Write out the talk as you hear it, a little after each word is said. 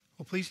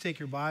Well, please take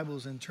your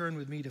Bibles and turn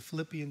with me to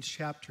Philippians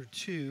chapter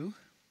 2.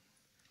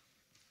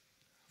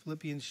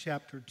 Philippians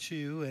chapter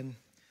 2, and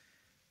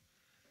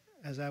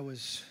as I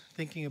was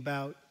thinking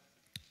about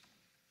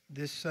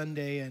this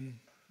Sunday and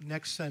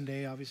next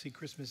Sunday, obviously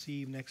Christmas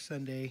Eve, next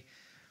Sunday,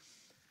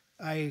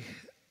 I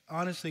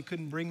honestly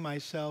couldn't bring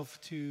myself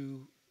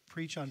to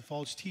preach on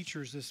false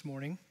teachers this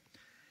morning.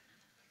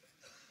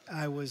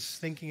 I was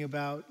thinking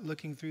about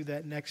looking through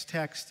that next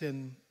text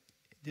and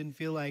didn't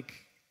feel like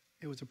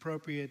it was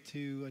appropriate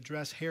to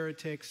address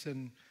heretics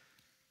and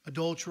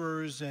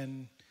adulterers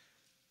and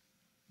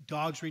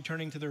dogs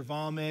returning to their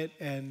vomit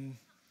and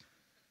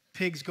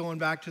pigs going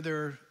back to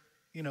their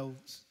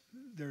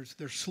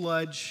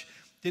sludge.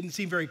 Didn't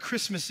seem very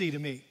Christmassy to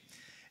me.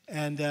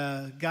 And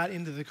got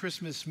into the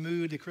Christmas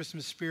mood, the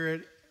Christmas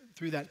spirit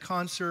through that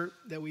concert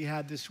that we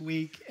had this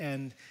week.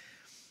 And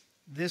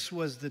this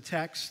was the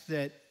text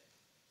that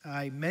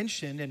I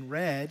mentioned and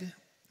read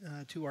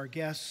to our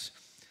guests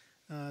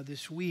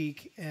this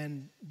week,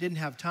 and didn't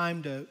have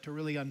time to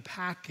really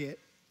unpack it,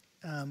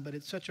 but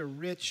it's such a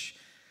rich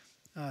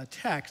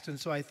text, and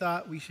so I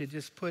thought we should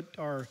just put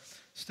our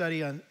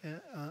study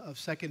of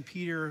 2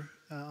 Peter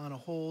on a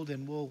hold,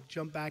 and we'll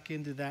jump back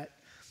into that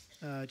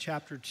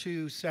chapter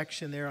 2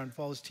 section there on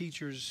false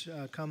teachers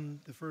come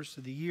the first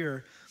of the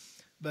year.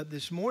 But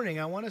this morning,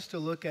 I want us to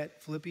look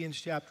at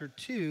Philippians chapter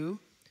 2,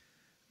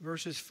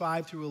 verses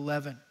 5 through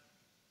 11,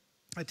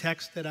 a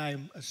text that I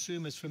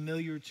assume is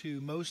familiar to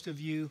most of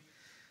you.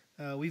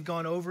 We've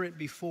gone over it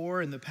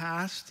before in the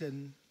past,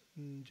 and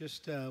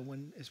just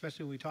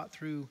especially when we taught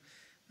through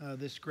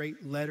this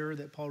great letter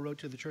that Paul wrote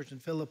to the church in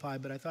Philippi,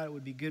 but I thought it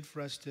would be good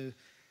for us to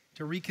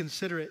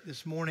reconsider it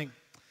this morning.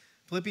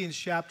 Philippians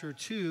chapter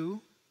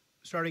 2,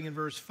 starting in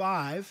verse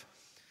 5,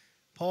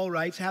 Paul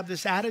writes, "Have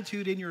this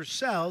attitude in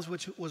yourselves,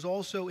 which was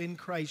also in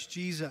Christ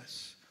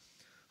Jesus,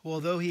 who,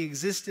 although he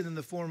existed in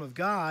the form of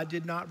God,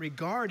 did not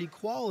regard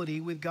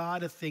equality with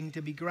God a thing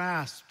to be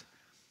grasped,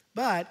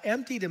 but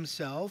emptied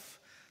himself,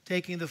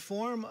 taking the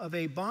form of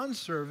a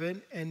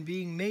bondservant and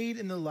being made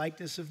in the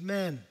likeness of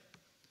men.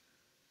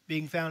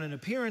 Being found in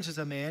appearance as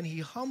a man, he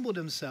humbled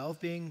himself,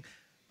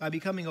 by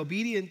becoming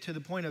obedient to the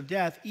point of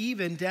death,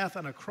 even death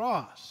on a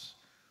cross.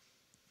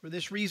 For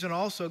this reason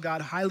also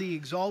God highly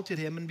exalted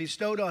him and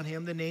bestowed on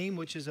him the name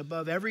which is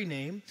above every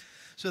name,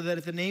 so that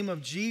at the name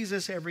of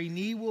Jesus every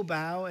knee will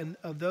bow, and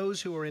of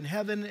those who are in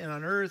heaven and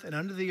on earth and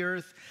under the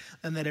earth,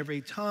 and that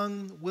every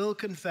tongue will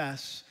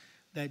confess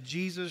that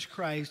Jesus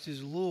Christ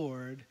is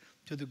Lord,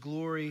 to the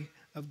glory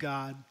of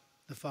God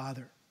the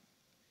Father."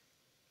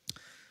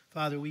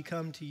 Father, we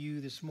come to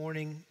you this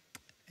morning,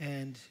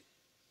 and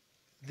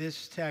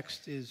this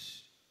text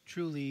is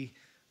truly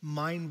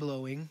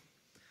mind-blowing,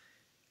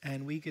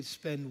 and we could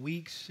spend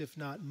weeks, if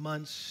not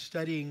months,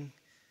 studying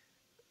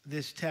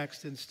this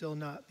text and still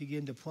not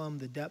begin to plumb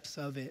the depths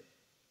of it.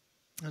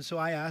 And so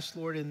I ask,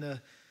 Lord, in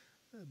the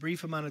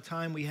brief amount of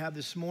time we have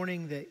this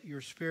morning, that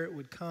your Spirit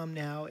would come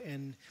now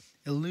and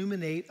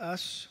illuminate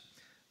us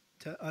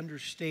to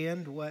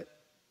understand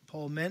what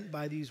Paul meant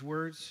by these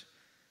words,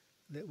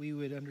 that we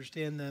would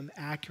understand them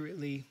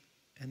accurately,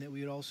 and that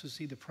we would also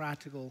see the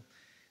practical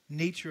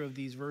nature of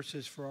these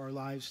verses for our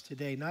lives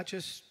today, not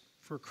just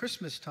for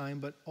Christmas time,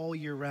 but all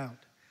year round,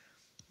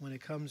 when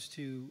it comes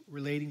to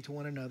relating to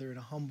one another in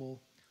a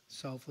humble,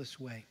 selfless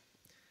way.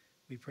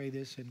 We pray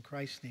this in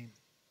Christ's name.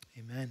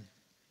 Amen.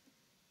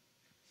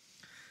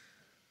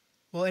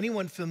 Well,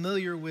 anyone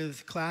familiar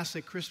with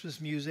classic Christmas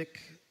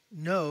music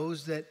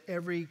knows that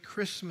every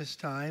Christmas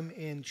time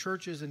in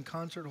churches and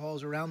concert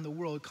halls around the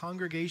world,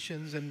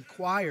 congregations and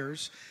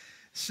choirs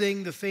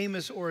sing the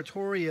famous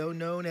oratorio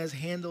known as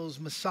Handel's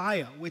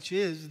Messiah, which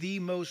is the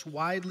most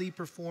widely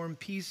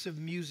performed piece of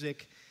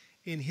music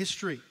in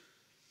history.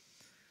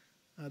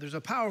 There's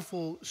a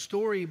powerful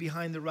story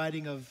behind the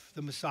writing of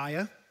the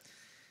Messiah.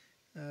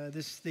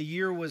 The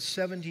year was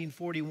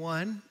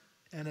 1741,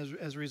 and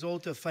as a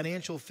result of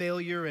financial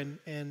failure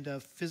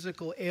and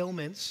physical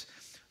ailments,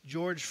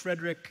 George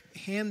Frederick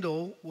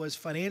Handel was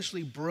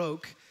financially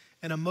broke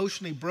and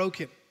emotionally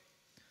broken.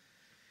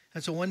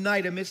 And so one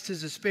night, amidst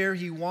his despair,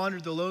 he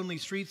wandered the lonely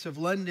streets of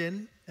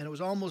London, and it was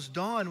almost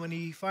dawn when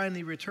he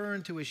finally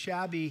returned to a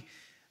shabby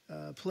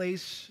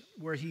place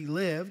where he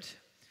lived,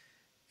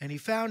 and he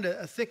found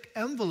a thick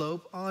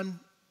envelope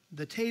on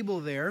the table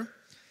there,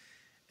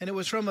 and it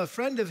was from a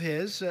friend of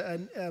his,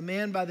 a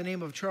man by the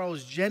name of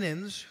Charles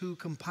Jennens, who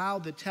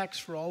compiled the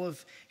text for all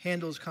of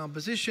Handel's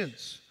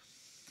compositions.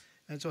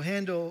 And so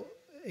Handel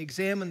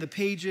examined the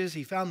pages.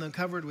 He found them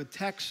covered with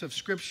texts of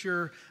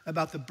Scripture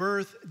about the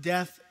birth,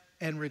 death,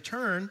 and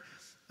return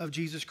of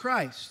Jesus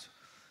Christ.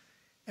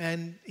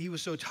 And he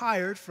was so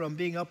tired from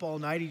being up all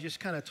night, he just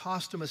kind of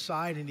tossed them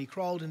aside and he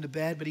crawled into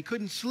bed, but he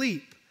couldn't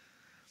sleep.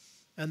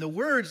 And the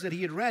words that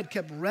he had read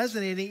kept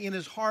resonating in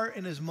his heart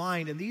and his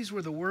mind. And these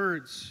were the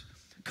words: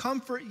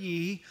 comfort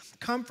ye,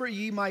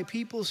 my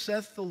people,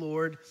 saith the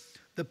Lord.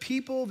 The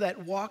people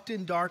that walked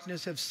in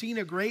darkness have seen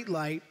a great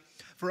light.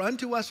 For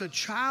unto us a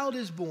child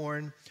is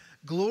born.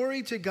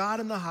 Glory to God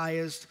in the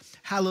highest.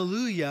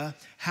 Hallelujah,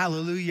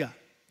 hallelujah.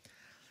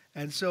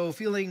 And so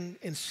feeling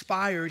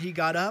inspired, he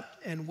got up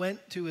and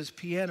went to his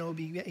piano.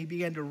 He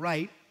began to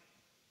write.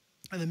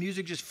 And the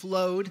music just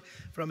flowed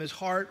from his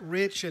heart,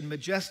 rich and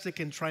majestic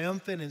and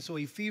triumphant. And so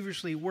he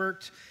feverishly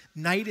worked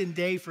night and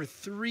day for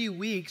 3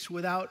 weeks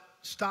without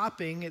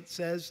stopping, it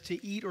says,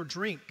 to eat or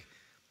drink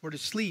or to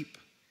sleep.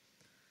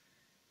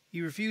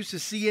 He refused to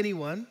see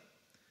anyone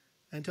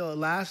until at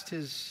last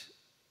his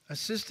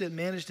assistant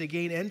managed to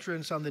gain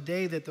entrance on the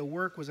day that the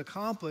work was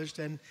accomplished.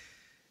 And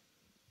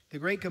the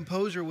great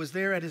composer was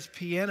there at his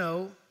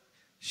piano,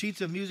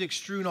 sheets of music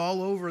strewn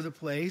all over the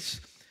place,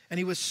 and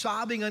he was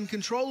sobbing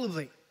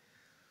uncontrollably.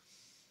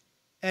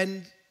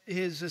 And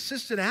his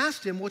assistant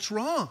asked him, "What's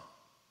wrong?"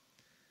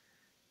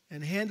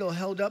 And Handel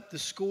held up the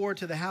score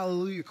to the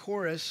Hallelujah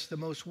Chorus, the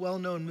most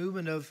well-known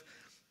movement of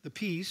the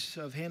piece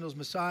of Handel's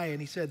Messiah,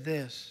 and he said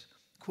this,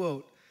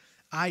 quote,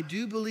 "I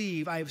do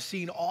believe I have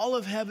seen all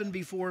of heaven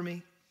before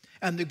me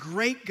and the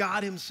great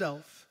God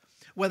himself.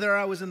 Whether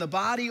I was in the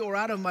body or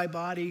out of my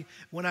body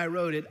when I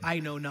wrote it, I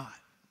know not."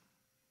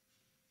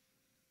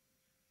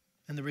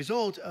 And the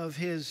result of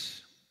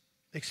his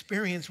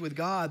experience with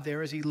God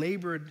there as he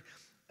labored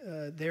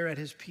there at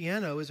his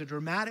piano is a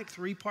dramatic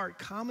 3-part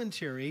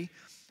commentary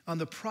on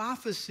the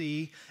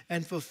prophecy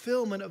and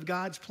fulfillment of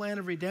God's plan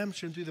of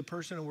redemption through the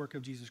person and work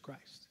of Jesus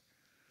Christ.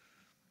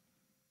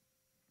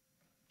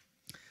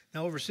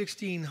 Now, over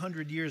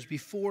 1,600 years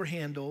before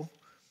Handel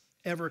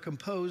ever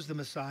composed the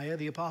Messiah,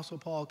 the Apostle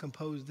Paul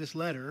composed this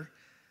letter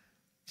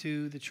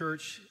to the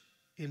church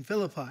in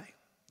Philippi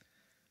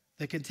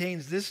that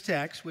contains this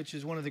text, which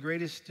is one of the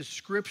greatest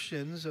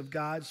descriptions of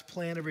God's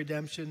plan of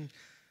redemption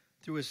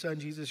through his son,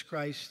 Jesus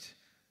Christ,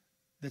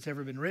 that's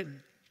ever been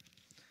written.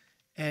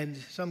 And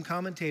some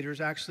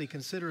commentators actually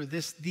consider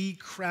this the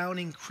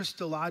crowning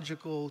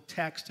Christological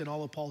text in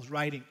all of Paul's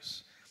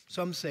writings.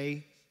 Some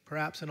say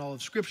perhaps in all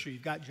of Scripture.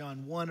 You've got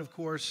John 1, of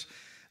course,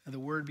 and the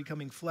Word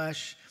becoming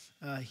flesh,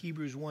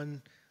 Hebrews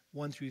 1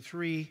 through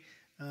 3.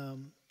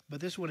 But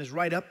this one is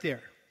right up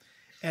there.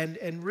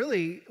 And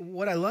really,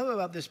 what I love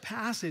about this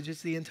passage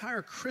is the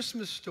entire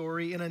Christmas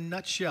story in a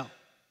nutshell,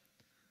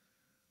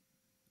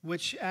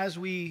 which, as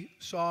we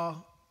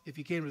saw, if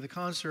you came to the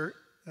concert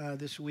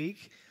this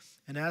week,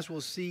 and as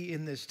we'll see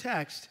in this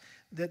text,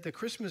 that the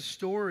Christmas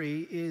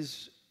story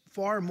is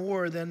far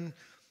more than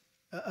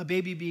a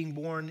baby being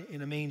born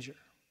in a manger.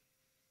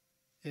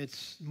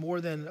 It's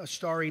more than a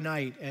starry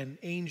night and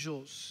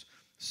angels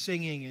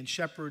singing and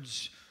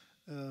shepherds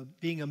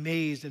being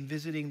amazed and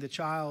visiting the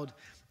child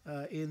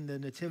in the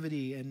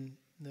nativity and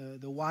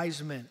the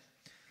wise men.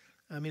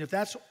 I mean, if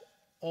that's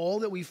all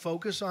that we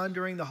focus on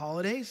during the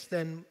holidays,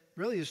 then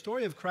really the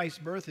story of Christ's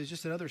birth is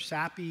just another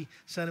sappy,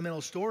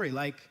 sentimental story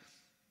like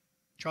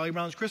Charlie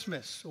Brown's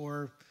Christmas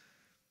or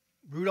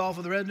Rudolph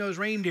with the Red-Nosed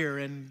Reindeer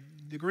and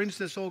The Grinch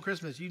That Stole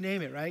Christmas. You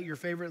name it, right? Your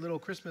favorite little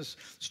Christmas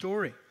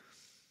story.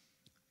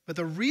 But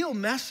the real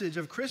message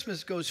of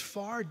Christmas goes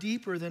far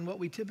deeper than what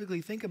we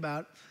typically think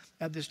about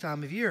at this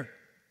time of year.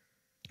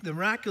 The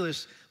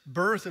miraculous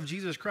birth of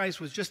Jesus Christ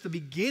was just the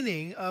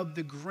beginning of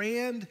the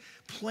grand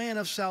plan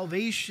of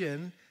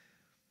salvation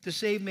to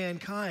save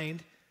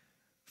mankind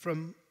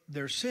from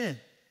their sin.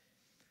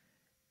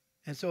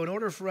 And so in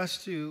order for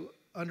us to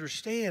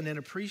understand and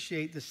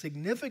appreciate the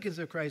significance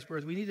of Christ's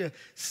birth, we need to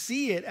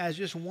see it as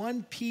just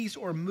one piece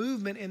or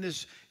movement in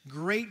this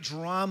great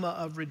drama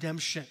of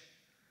redemption.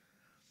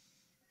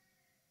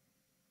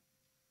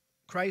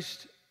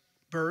 Christ's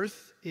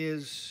birth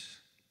is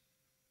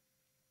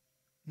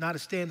not a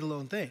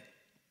standalone thing.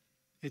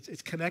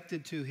 It's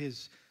connected to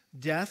his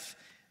death,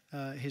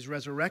 his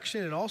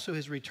resurrection, and also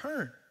his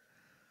return.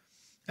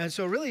 And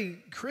so really,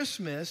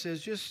 Christmas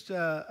is just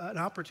an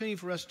opportunity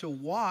for us to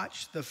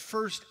watch the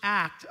first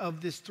act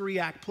of this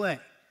 3-act play.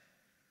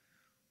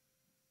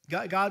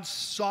 God's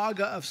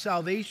saga of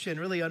salvation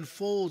really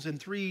unfolds in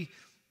 3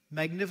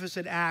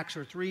 magnificent acts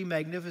or 3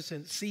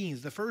 magnificent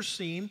scenes. The first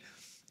scene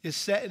is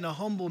set in a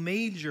humble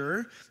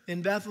manger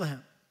in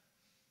Bethlehem.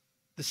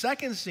 The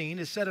second scene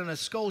is set on a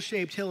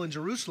skull-shaped hill in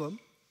Jerusalem.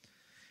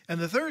 And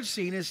the third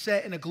scene is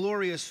set in a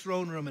glorious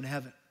throne room in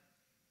heaven.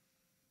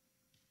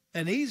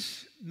 And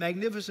these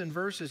magnificent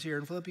verses here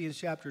in Philippians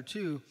chapter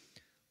 2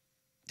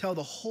 tell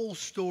the whole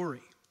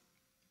story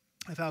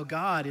of how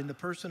God, in the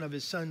person of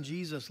his son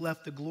Jesus,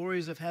 left the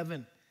glories of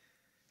heaven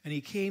and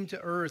he came to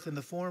earth in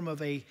the form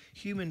of a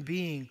human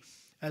being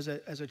as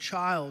a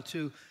child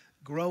to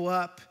grow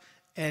up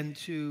and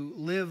to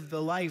live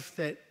the life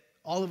that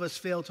all of us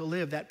fail to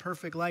live, that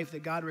perfect life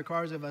that God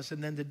requires of us,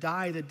 and then to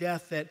die the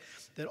death that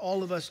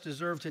all of us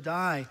deserve to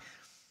die.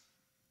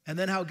 And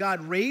then how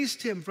God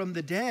raised him from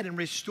the dead and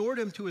restored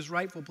him to his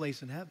rightful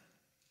place in heaven.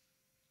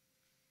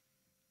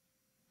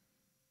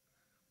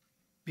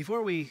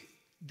 Before we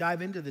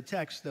dive into the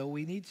text, though,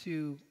 we need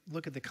to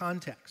look at the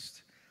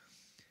context.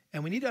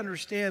 And we need to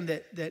understand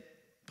that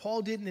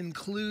Paul didn't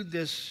include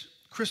this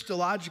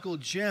Christological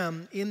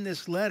gem in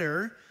this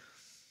letter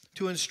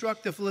to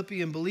instruct the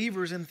Philippian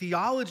believers in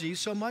theology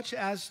so much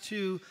as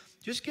to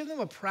just give them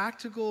a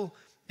practical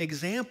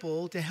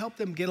example to help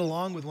them get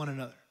along with one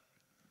another.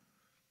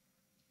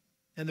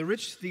 And the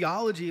rich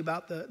theology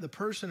about the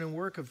person and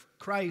work of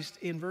Christ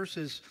in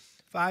verses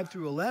 5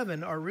 through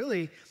 11 are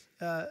really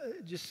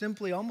just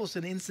simply almost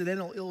an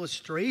incidental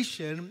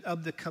illustration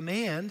of the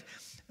command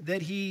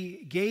that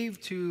he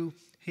gave to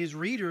his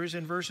readers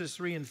in verses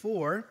 3 and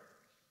 4.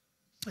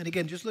 And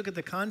again, just look at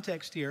the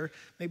context here.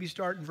 Maybe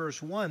start in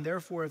verse 1.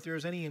 Therefore, if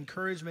there's any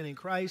encouragement in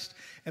Christ,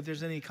 if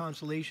there's any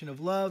consolation of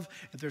love,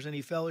 if there's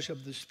any fellowship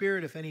of the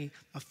Spirit, if any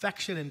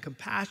affection and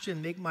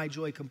compassion, make my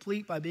joy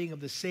complete by being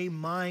of the same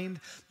mind,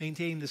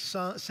 maintaining the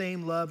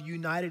same love,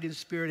 united in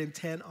spirit,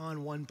 intent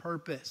on one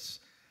purpose.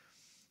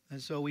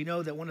 And so we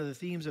know that one of the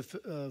themes of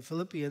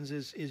Philippians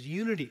is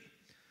unity.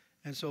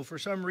 And so for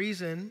some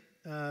reason,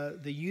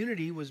 the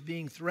unity was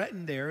being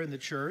threatened there in the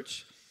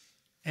church.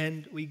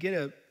 And we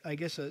get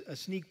a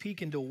sneak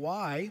peek into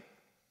why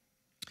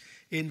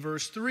in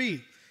verse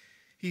 3.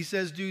 He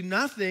says, do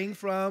nothing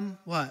from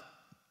what?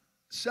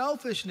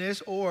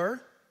 Selfishness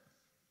or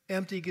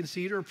empty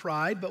conceit or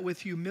pride, but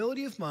with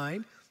humility of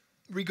mind,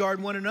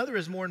 regard one another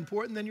as more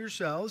important than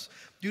yourselves.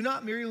 Do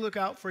not merely look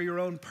out for your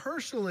own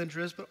personal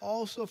interest, but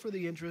also for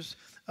the interests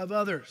of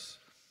others.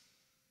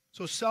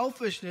 So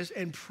selfishness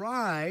and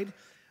pride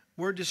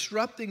were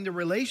disrupting the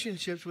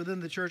relationships within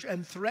the church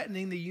and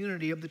threatening the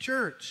unity of the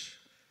church.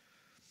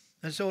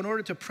 And so in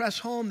order to press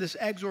home this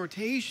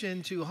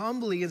exhortation to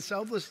humbly and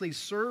selflessly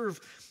serve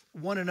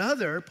one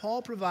another,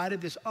 Paul provided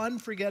this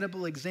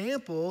unforgettable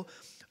example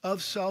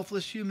of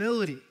selfless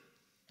humility,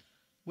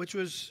 which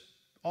was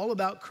all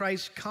about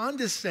Christ's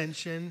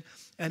condescension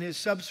and his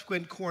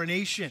subsequent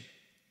coronation.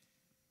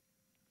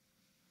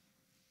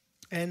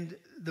 And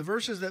the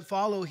verses that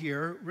follow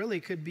here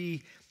really could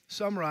be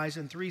summarized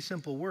in 3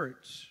 simple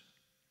words.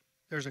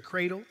 There's a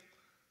cradle,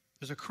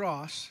 there's a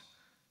cross,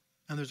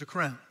 and there's a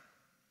crown.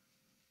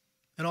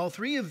 And all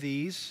 3 of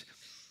these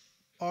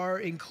are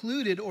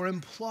included or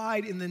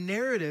implied in the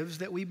narratives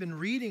that we've been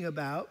reading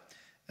about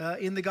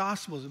in the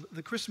Gospels,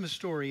 the Christmas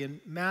story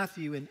in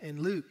Matthew and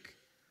Luke,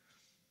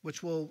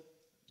 which we'll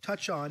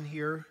touch on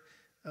here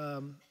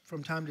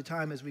from time to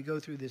time as we go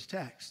through this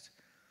text.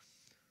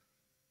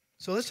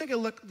 So let's take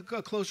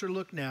a closer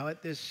look now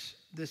at this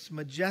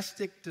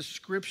majestic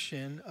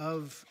description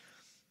of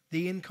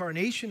the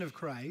incarnation of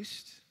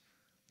Christ,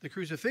 the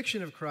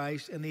crucifixion of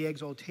Christ, and the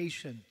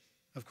exaltation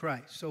of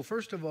Christ. So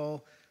first of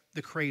all,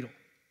 the cradle.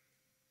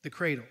 The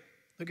cradle.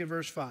 Look at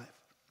verse 5.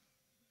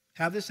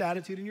 Have this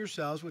attitude in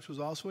yourselves, which was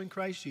also in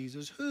Christ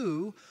Jesus,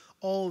 who,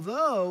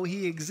 although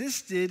he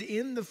existed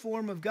in the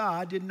form of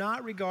God, did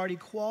not regard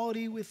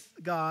equality with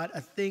God a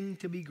thing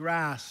to be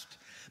grasped,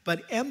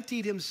 but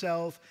emptied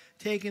himself,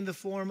 taking the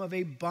form of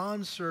a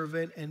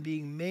bondservant and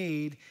being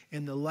made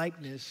in the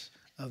likeness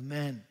of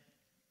men.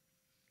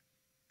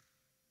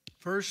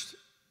 First,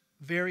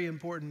 very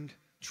important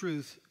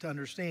truth to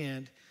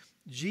understand,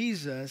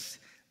 Jesus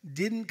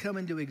didn't come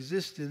into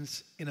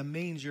existence in a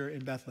manger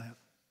in Bethlehem.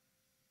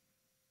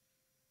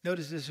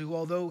 Notice this, who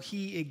although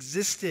he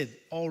existed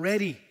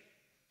already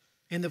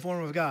in the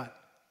form of God.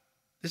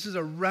 This is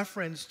a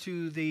reference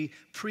to the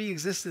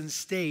pre-existent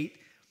state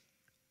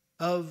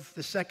of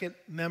the second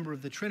member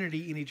of the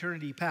Trinity in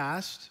eternity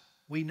past.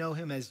 We know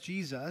him as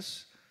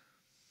Jesus.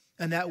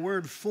 And that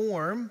word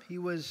form, he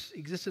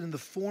existed in the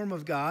form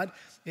of God.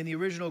 In the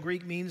original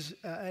Greek means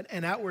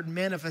an outward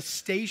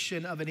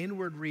manifestation of an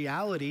inward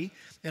reality.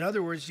 In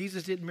other words,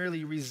 Jesus didn't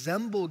merely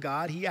resemble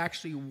God, he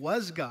actually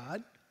was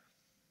God.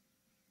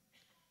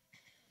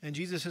 And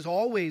Jesus has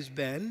always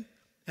been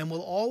and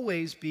will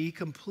always be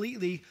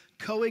completely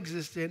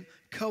coexistent,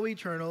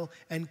 co-eternal,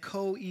 and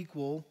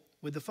co-equal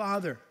with the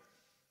Father.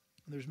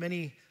 There's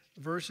many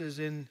verses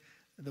in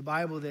the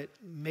Bible that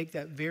make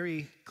that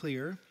very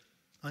clear.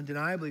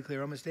 Undeniably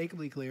clear,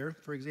 unmistakably clear.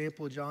 For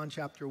example, John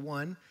chapter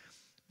 1,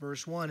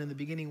 verse 1, in the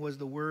beginning was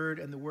the Word,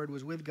 and the Word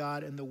was with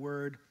God, and the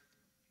Word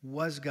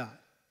was God.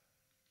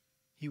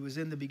 He was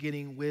in the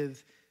beginning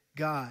with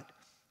God.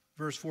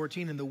 Verse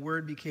 14, and the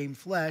Word became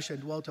flesh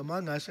and dwelt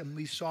among us, and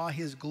we saw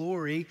his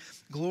glory,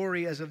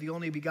 glory as of the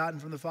only begotten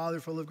from the Father,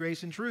 full of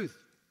grace and truth.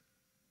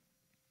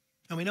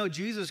 And we know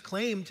Jesus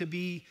claimed to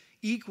be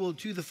equal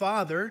to the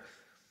Father.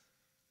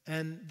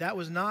 And that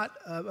was not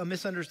a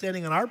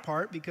misunderstanding on our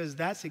part, because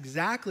that's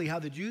exactly how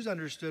the Jews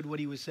understood what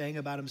he was saying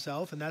about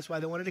himself, and that's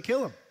why they wanted to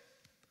kill him.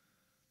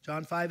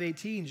 John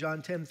 5:18,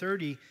 John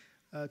 10:30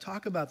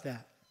 talk about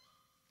that.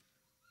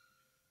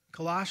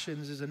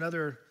 Colossians is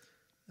another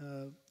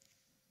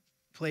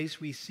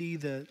place we see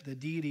the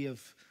deity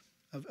of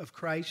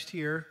Christ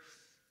here.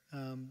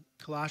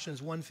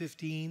 Colossians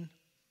 1:15,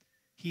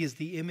 he is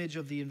the image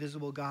of the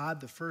invisible God,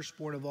 the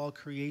firstborn of all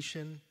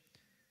creation.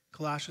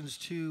 Colossians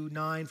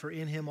 2:9, for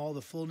in him all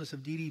the fullness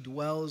of deity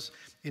dwells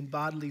in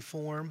bodily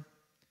form.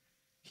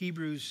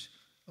 Hebrews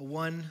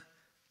 1,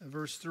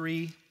 verse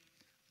 3,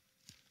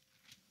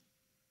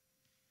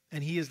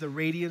 and he is the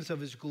radiance of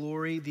his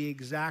glory, the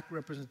exact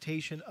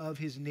representation of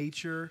his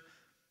nature,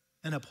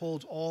 and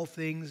upholds all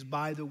things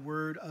by the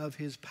word of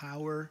his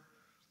power.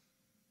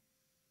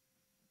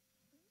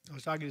 I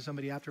was talking to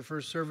somebody after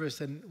first service,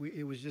 and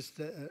it was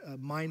just a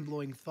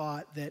mind-blowing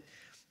thought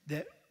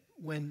that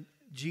when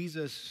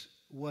Jesus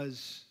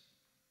was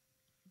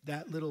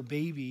that little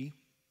baby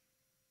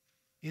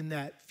in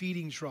that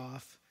feeding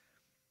trough,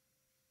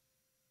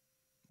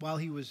 while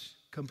he was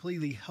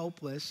completely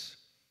helpless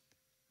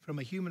from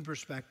a human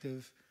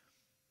perspective,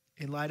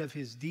 in light of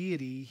his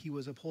deity, he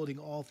was upholding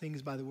all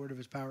things by the word of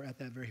his power at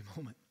that very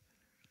moment.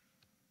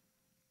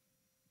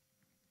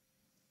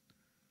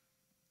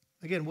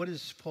 Again, what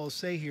does Paul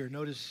say here?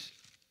 Notice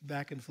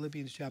back in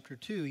Philippians chapter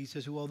 2, he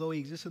says, who although he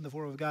existed in the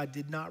form of God,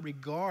 did not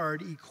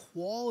regard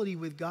equality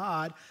with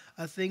God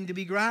a thing to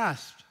be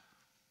grasped.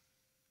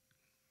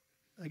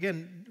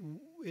 Again,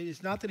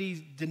 it's not that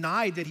he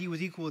denied that he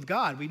was equal with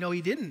God. We know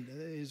he didn't.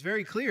 It's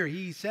very clear.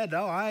 He said,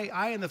 no,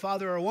 I and the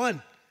Father are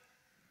one.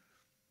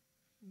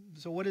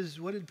 So what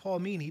did Paul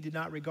mean? He did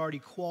not regard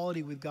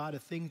equality with God a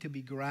thing to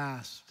be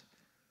grasped.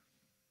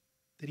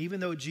 That even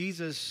though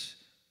Jesus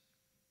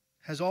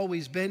has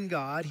always been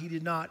God, he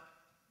did not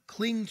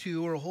cling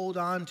to or hold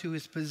on to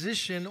his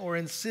position or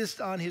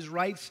insist on his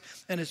rights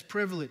and his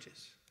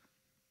privileges.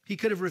 He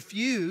could have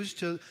refused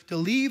to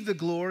leave the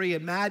glory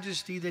and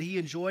majesty that he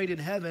enjoyed in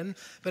heaven,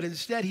 but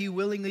instead he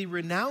willingly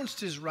renounced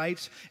his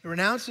rights,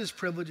 renounced his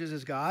privileges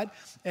as God,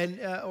 and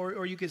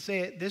or you could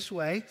say it this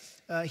way,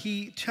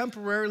 he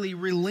temporarily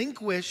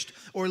relinquished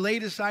or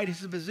laid aside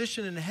his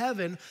position in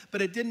heaven,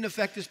 but it didn't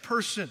affect his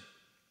person.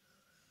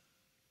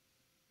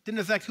 Didn't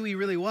affect who he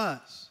really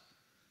was.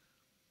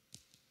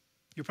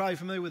 You're probably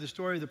familiar with the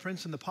story of the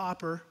Prince and the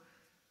Pauper,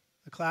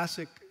 a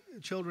classic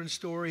children's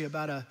story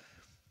about a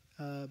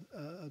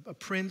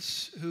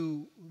prince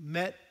who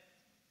met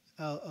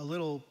a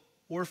little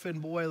orphan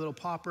boy, a little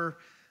pauper,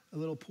 a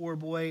little poor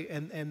boy,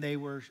 and they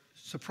were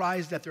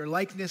surprised at their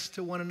likeness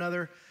to one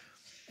another.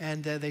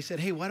 And they said,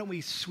 hey, why don't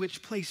we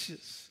switch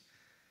places?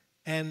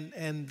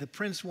 And the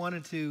prince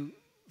wanted to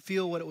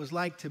feel what it was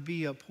like to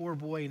be a poor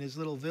boy in his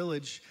little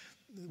village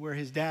where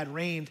his dad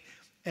reigned.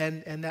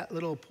 And that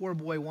little poor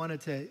boy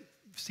wanted to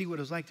see what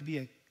it was like to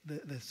be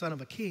the son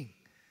of a king.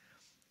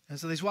 And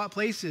so they swapped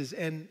places.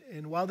 And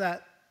while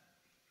that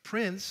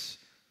prince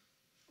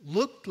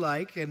looked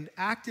like and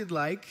acted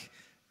like,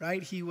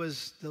 right, he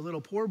was the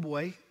little poor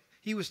boy,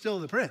 he was still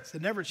the prince.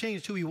 It never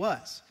changed who he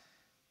was.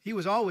 He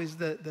was always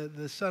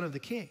the son of the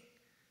king.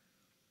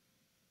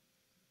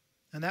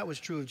 And that was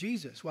true of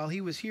Jesus. While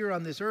he was here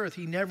on this earth,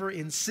 he never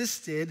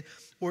insisted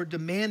or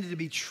demanded to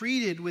be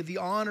treated with the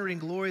honor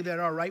and glory that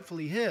are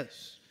rightfully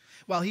his.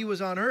 While he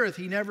was on earth,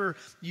 he never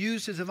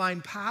used his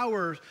divine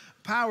powers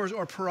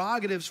or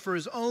prerogatives for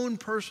his own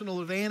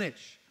personal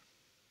advantage.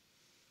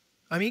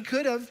 I mean, he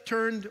could have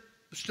turned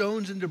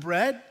stones into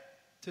bread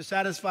to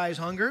satisfy his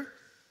hunger,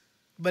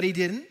 but he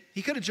didn't.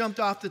 He could have jumped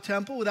off the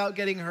temple without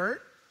getting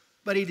hurt,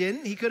 but he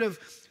didn't. He could have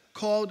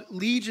called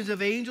legions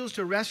of angels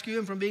to rescue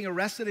him from being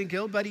arrested and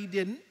killed, but he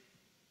didn't.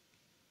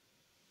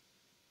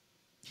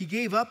 He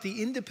gave up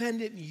the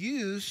independent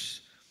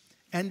use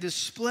and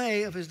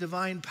display of his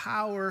divine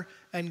power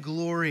and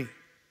glory.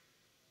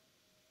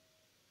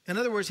 In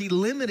other words, he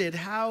limited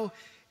how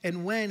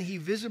and when he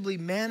visibly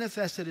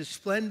manifested his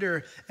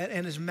splendor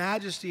and his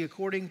majesty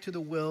according to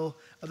the will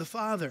of the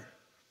Father.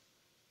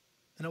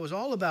 And it was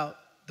all about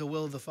the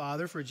will of the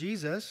Father for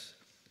Jesus.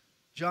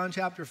 John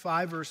chapter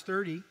 5, verse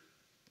 30.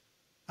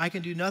 I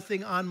can do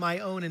nothing on my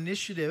own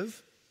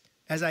initiative.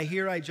 As I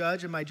hear, I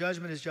judge, and my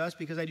judgment is just,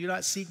 because I do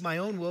not seek my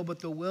own will, but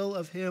the will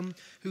of him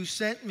who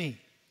sent me.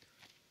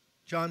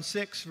 John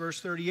 6, verse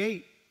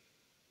 38.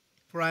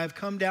 For I have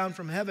come down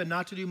from heaven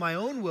not to do my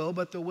own will,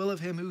 but the will of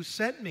him who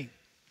sent me.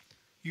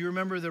 You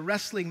remember the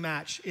wrestling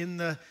match in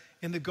the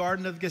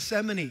Garden of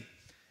Gethsemane.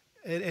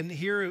 And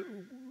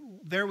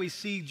there we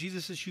see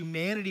Jesus'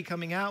 humanity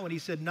coming out when he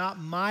said, not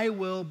my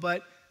will,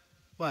 but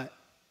what?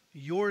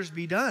 Yours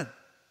be done.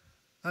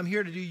 I'm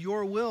here to do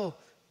your will,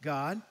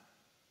 God.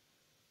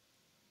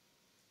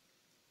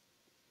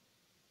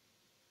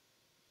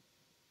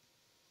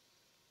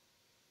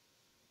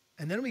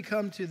 And then we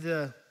come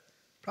to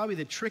probably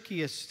the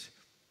trickiest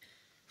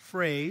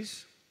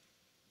phrase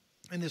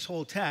in this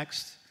whole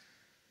text,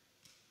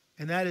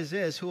 and that is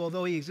this: who,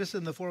 although he existed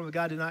in the form of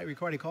God, did not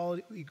regard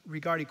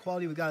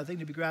equality with God a thing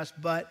to be grasped,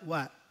 but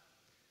what?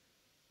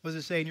 What does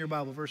it say in your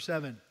Bible? Verse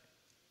 7.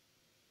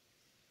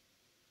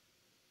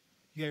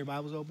 You got your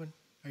Bibles open?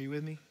 Are you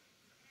with me?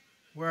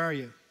 Where are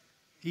you?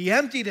 He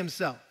emptied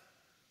himself.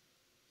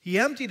 He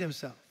emptied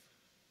himself.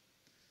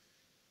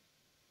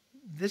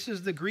 This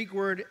is the Greek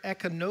word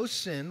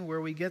ekinosin, where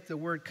we get the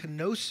word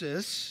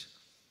kenosis.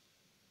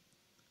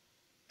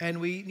 And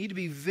we need to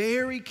be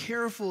very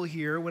careful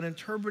here when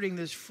interpreting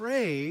this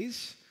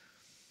phrase,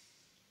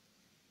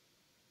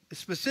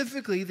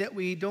 specifically that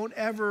we don't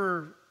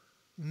ever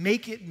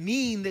make it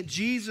mean that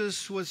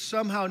Jesus was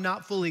somehow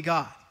not fully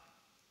God.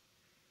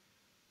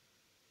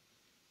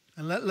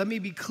 And let me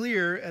be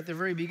clear at the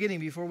very beginning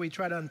before we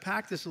try to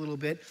unpack this a little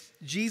bit.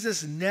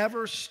 Jesus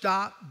never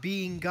stopped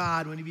being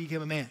God when he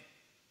became a man.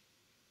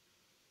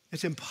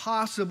 It's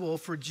impossible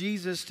for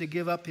Jesus to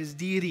give up his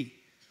deity.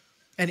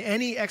 And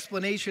any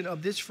explanation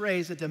of this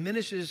phrase that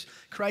diminishes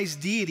Christ's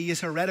deity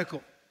is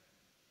heretical.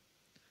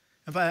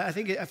 I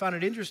think I found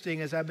it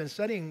interesting as I've been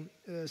studying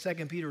 2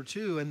 Peter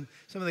 2, and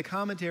some of the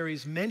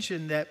commentaries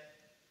mention that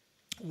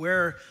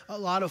Where a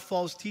lot of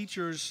false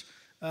teachers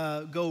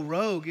go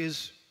rogue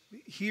is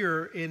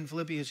here in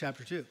Philippians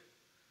chapter 2.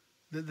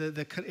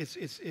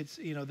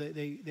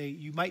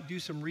 You might do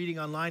some reading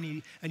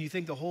online and you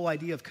think the whole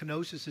idea of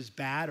kenosis is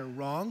bad or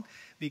wrong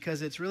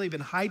because it's really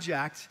been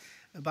hijacked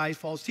by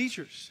false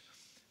teachers.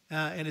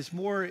 And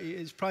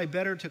it's probably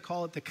better to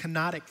call it the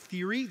kenotic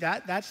theory.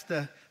 That's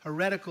the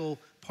heretical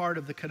part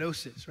of the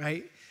kenosis,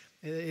 right?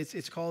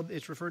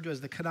 It's referred to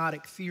as the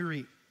kenotic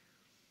theory.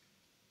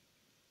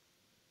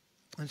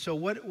 And so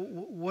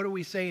what are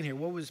we saying here?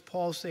 What was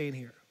Paul saying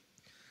here?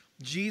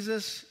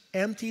 Jesus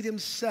emptied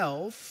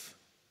himself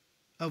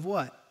of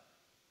what?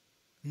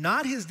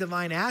 Not his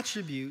divine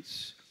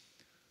attributes,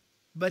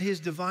 but his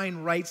divine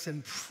rights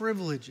and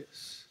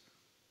privileges.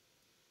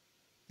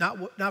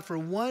 Not for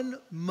one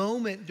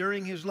moment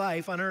during his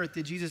life on earth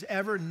did Jesus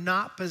ever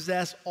not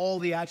possess all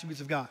the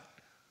attributes of God.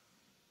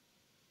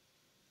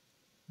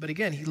 But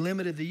again, he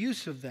limited the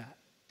use of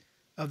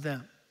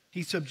them.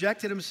 He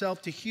subjected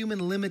himself to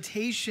human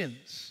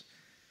limitations,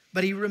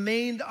 but he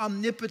remained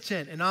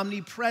omnipotent and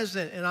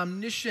omnipresent and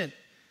omniscient.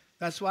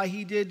 That's why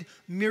he did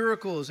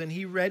miracles and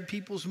he read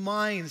people's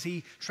minds.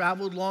 He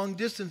traveled long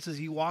distances.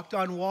 He walked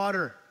on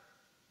water.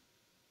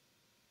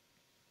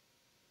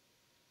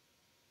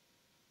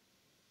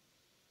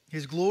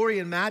 His glory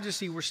and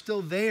majesty were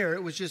still there.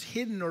 It was just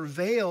hidden or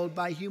veiled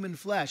by human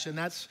flesh. And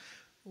that's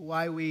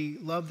why we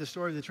love the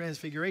story of the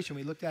Transfiguration.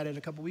 We looked at it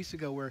a couple weeks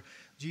ago where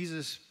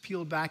Jesus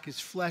peeled back his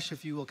flesh,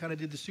 if you will, kind of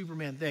did the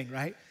Superman thing,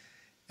 right?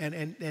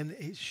 And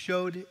it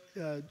showed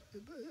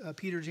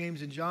Peter,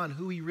 James, and John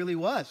who he really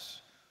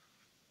was.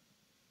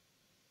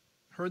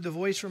 Heard the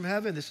voice from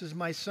heaven, "This is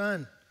my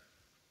son,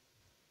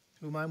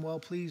 whom I'm well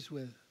pleased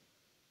with."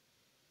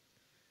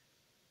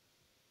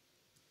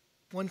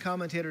 One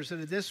commentator said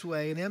it this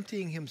way: in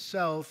emptying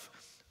himself,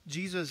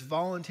 Jesus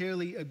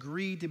voluntarily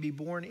agreed to be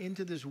born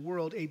into this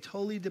world a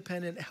totally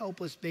dependent,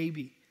 helpless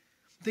baby.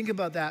 Think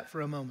about that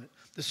for a moment.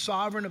 The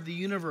sovereign of the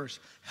universe,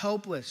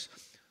 helpless,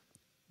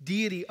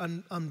 deity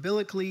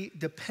umbilically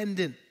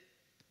dependent,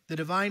 the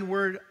divine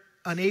word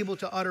unable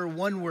to utter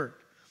one word.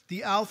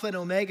 The Alpha and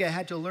Omega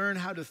had to learn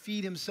how to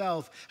feed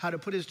himself, how to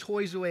put his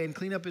toys away and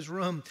clean up his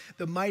room.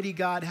 The mighty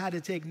God had to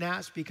take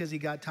naps because he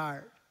got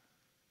tired.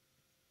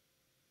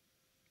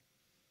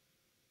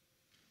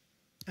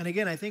 And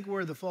again, I think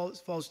where the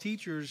false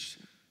teachers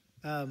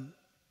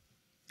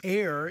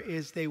err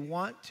is they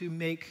want to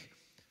make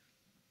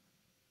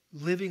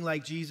living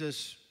like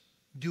Jesus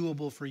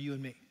doable for you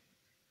and me.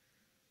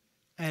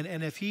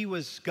 And if he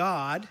was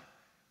God,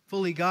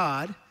 fully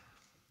God,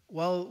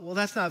 well,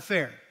 that's not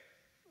fair.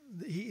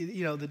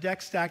 The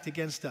deck's stacked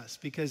against us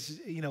because,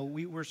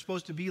 we're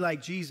supposed to be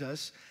like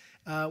Jesus.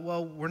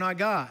 Well, we're not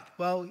God.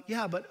 Well,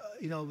 yeah, but,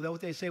 what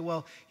they say,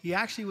 well, he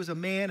actually was a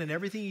man and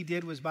everything he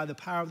did was by the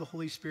power of the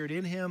Holy Spirit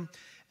in him.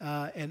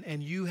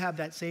 And you have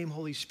that same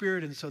Holy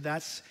Spirit. And so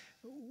that's,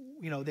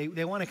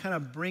 they want to kind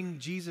of bring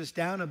Jesus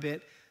down a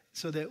bit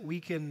so that we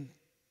can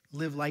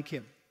live like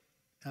him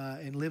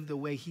and live the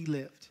way he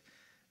lived.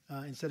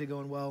 Instead of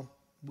going, well,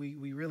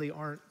 we really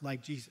aren't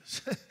like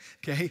Jesus,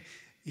 okay?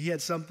 He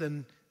had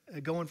something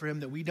going for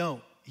him that we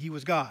don't. He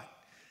was God.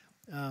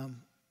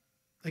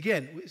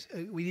 Again,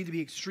 we need to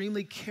be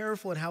extremely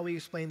careful in how we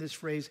explain this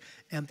phrase,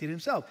 emptied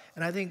himself.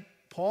 And I think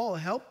Paul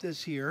helped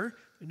us here.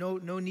 No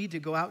need to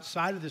go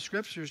outside of the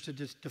scriptures to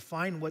just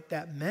define what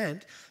that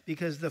meant,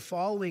 because the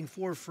following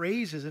four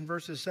phrases in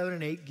verses 7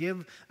 and 8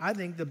 give, I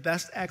think, the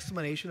best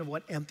explanation of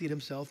what emptied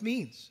himself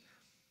means.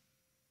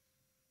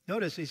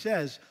 Notice he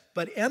says,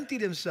 but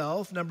emptied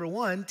himself, number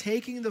one,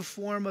 taking the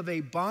form of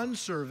a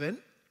bondservant.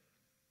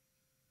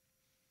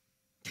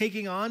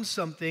 Taking on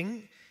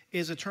something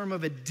is a term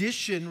of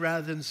addition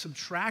rather than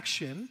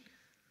subtraction.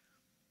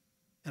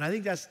 And I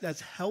think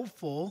that's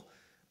helpful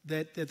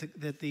that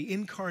the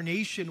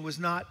incarnation was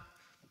not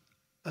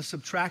a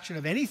subtraction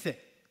of anything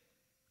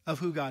of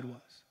who God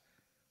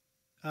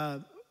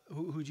was,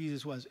 who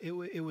Jesus was.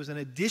 It was an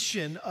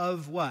addition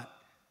of what?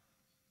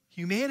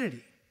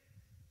 Humanity.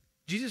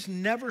 Jesus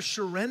never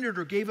surrendered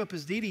or gave up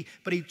his deity,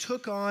 but he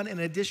took on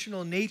an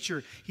additional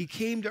nature. He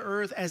came to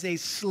earth as a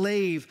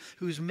slave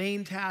whose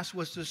main task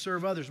was to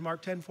serve others.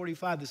 Mark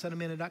 10:45, the Son of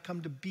Man did not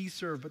come to be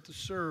served, but to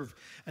serve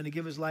and to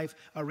give his life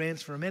a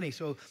ransom for many.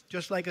 So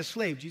just like a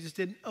slave, Jesus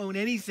didn't own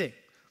anything.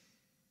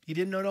 He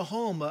didn't own a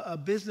home,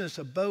 a business,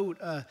 a boat,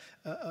 a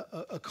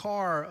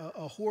car,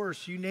 a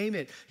horse, you name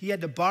it. He had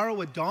to borrow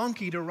a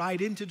donkey to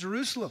ride into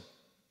Jerusalem.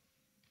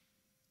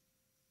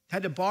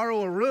 Had to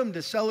borrow a room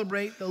to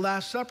celebrate the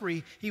Last Supper.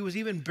 He was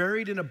even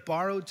buried in a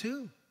borrowed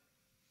tomb.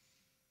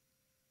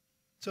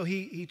 So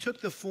he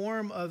took the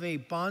form of a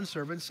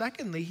bondservant.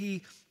 Secondly,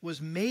 he was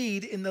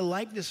made in the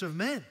likeness of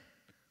men,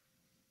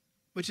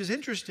 which is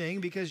interesting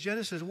because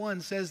Genesis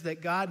 1 says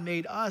that God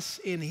made us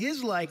in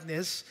his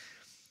likeness,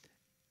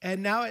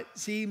 and now it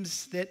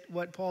seems that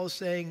what Paul is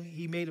saying,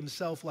 he made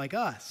himself like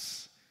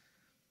us.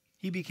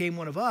 He became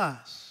one of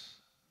us.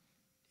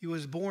 He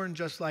was born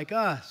just like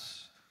us.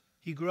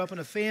 He grew up in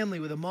a family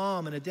with a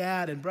mom and a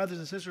dad and brothers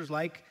and sisters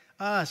like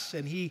us,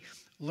 and he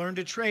learned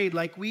to trade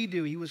like we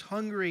do. He was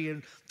hungry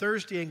and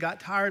thirsty and got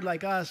tired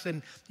like us,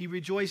 and he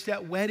rejoiced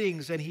at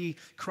weddings, and he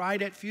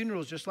cried at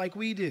funerals just like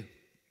we do.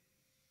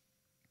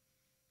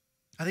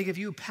 I think if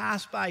you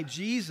passed by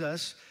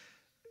Jesus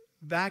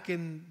back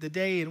in the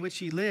day in which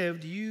he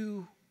lived,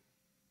 you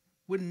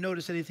wouldn't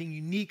notice anything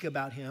unique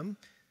about him.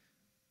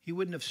 He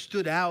wouldn't have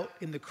stood out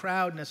in the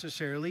crowd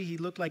necessarily. He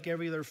looked like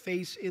every other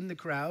face in the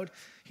crowd.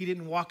 He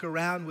didn't walk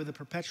around with a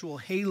perpetual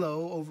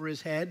halo over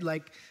his head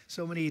like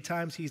so many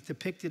times he's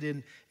depicted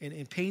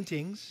in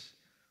paintings.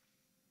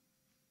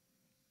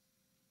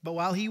 But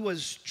while he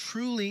was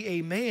truly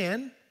a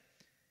man,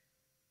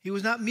 he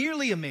was not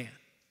merely a man.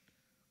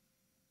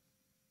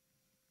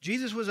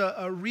 Jesus was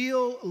a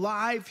real,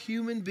 live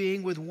human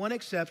being with one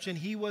exception.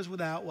 He was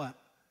without what?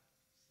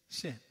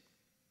 Sin.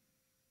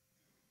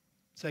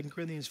 2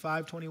 Corinthians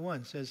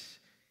 5:21 says,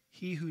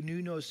 he who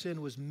knew no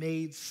sin was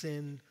made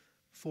sin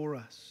for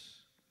us.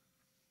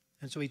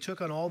 And so he took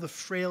on all the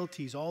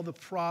frailties, all the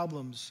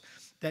problems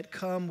that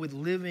come with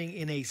living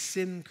in a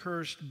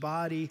sin-cursed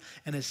body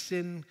and a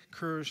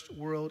sin-cursed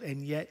world,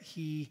 and yet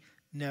he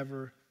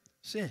never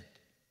sinned.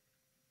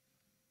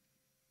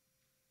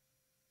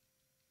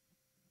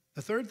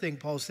 The third thing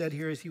Paul said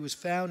here is he was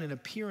found in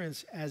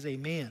appearance as a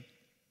man.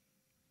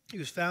 He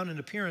was found in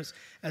appearance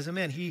as a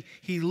man.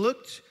 He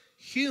looked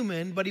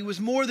human, but he was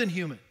more than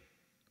human.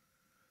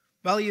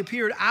 While he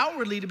appeared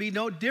outwardly to be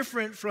no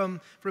different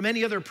from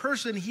any other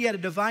person, he had a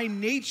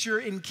divine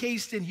nature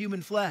encased in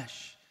human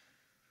flesh.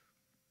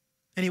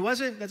 And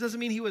that doesn't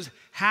mean he was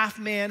half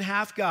man,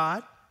 half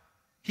God.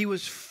 He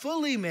was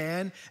fully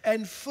man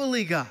and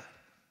fully God.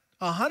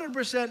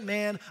 100%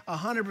 man,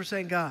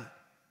 100% God.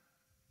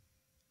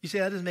 You say,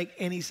 that doesn't make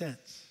any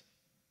sense.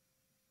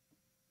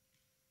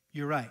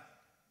 You're right.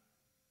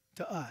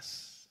 To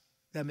us,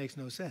 that makes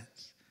no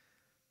sense.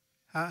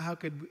 How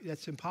could,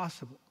 that's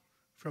impossible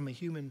from a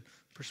human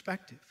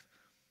perspective.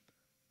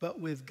 But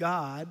with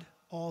God,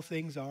 all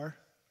things are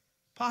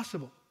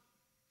possible.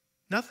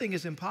 Nothing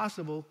is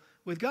impossible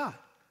with God.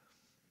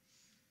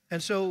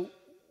 And so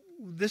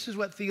this is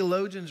what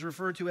theologians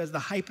refer to as the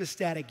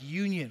hypostatic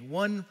union,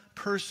 one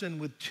person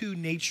with two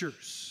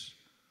natures.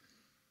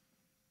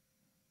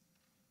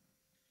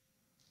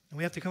 And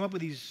we have to come up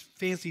with these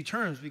fancy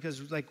terms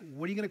because, like,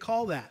 what are you going to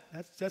call that?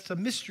 That's a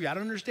mystery. I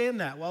don't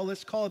understand that. Well,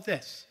 let's call it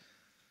this.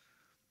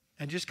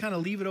 And just kind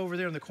of leave it over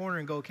there in the corner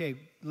and go, okay,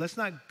 let's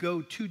not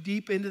go too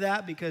deep into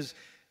that because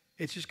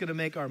it's just going to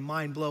make our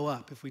mind blow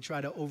up if we try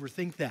to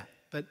overthink that.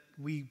 But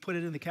we put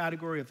it in the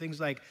category of things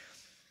like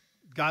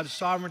God's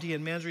sovereignty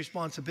and man's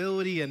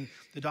responsibility and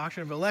the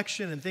doctrine of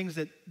election and things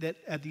that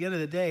at the end of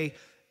the day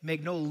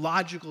make no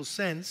logical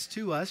sense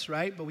to us,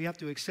 right? But we have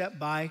to accept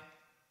by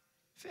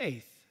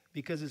faith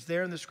because it's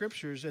there in the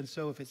scriptures. And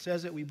so if it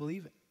says it, we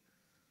believe it,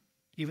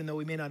 even though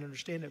we may not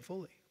understand it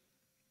fully.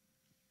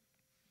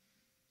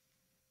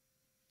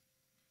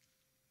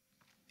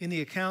 In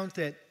the account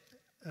that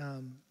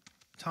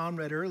Tom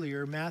read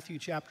earlier, Matthew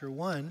chapter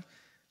 1,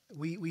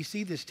 we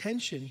see this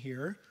tension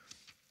here.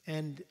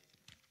 And,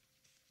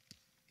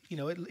 you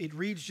know, it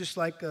reads just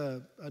like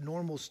a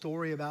normal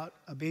story about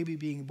a baby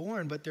being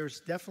born, but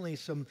there's definitely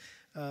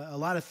a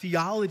lot of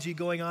theology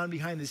going on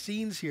behind the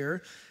scenes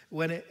here.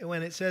 When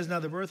it says, now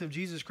the birth of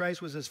Jesus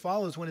Christ was as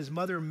follows. When his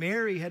mother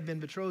Mary had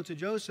been betrothed to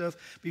Joseph,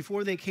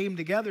 before they came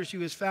together, she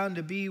was found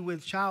to be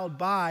with child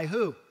by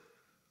who?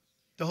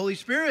 The Holy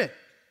Spirit.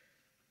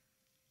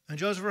 And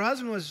Joseph, her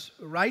husband, was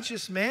a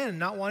righteous man,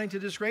 not wanting to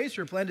disgrace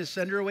her, planned to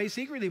send her away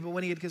secretly. But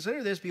when he had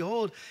considered this,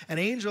 behold, an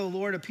angel of the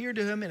Lord appeared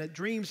to him in a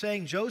dream,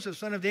 saying, Joseph,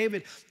 son of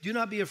David, do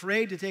not be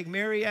afraid to take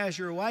Mary as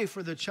your wife,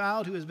 for the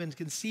child who has been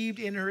conceived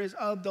in her is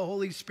of the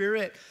Holy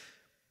Spirit.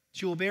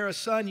 She will bear a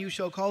son. You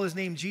shall call his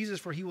name Jesus,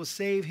 for he will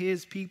save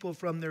his people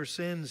from their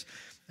sins.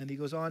 And he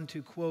goes on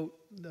to quote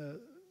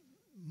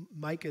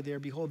Micah there,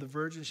 behold, the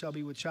virgin shall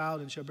be with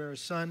child and shall bear a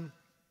son.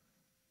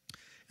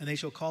 And they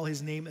shall call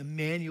his name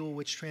Emmanuel,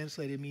 which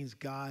translated means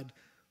God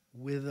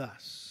with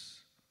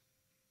us.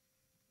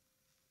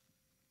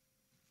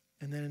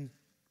 And then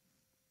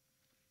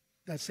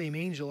that same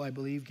angel, I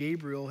believe,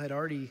 Gabriel, had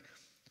already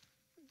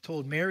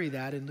told Mary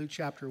that in Luke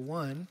chapter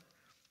 1.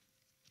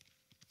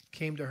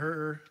 Came to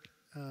her,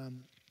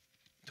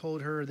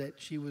 told her that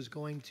she was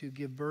going to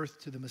give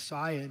birth to the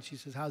Messiah. And she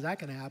says, how's that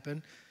going to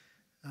happen?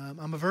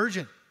 I'm a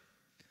virgin.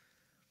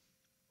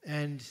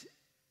 And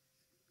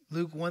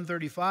Luke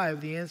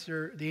 1:35,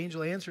 the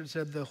angel answered and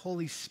said, the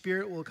Holy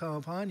Spirit will come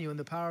upon you, and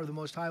the power of the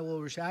Most High will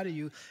overshadow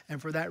you, and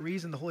for that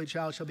reason the Holy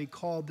Child shall be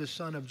called the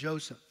Son of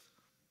Joseph.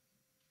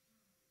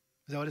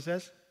 Is that what it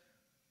says?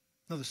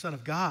 No, the Son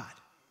of God.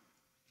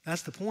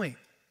 That's the point.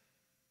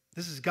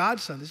 This is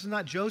God's Son. This is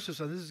not Joseph's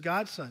son. This is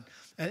God's Son.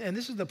 And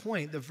this is the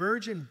point. The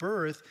virgin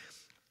birth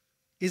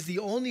is the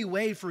only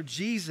way for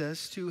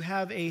Jesus to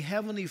have a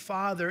heavenly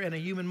father and a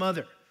human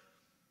mother,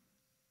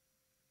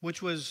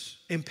 which was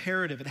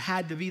imperative. It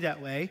had to be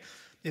that way.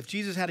 If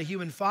Jesus had a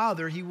human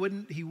father, he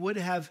would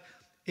have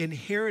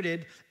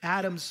inherited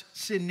Adam's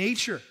sin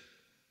nature,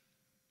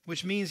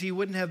 which means he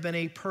wouldn't have been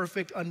a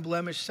perfect,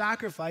 unblemished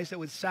sacrifice that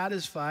would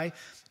satisfy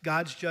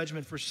God's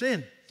judgment for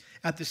sin.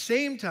 At the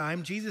same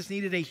time, Jesus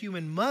needed a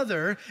human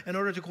mother in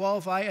order to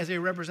qualify as a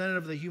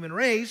representative of the human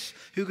race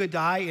who could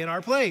die in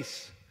our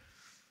place.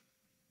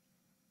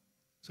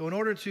 So in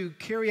order to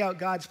carry out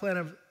God's plan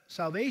of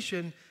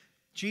salvation,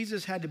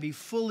 Jesus had to be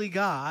fully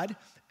God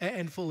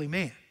and fully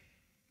man.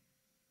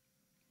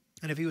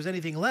 And if he was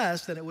anything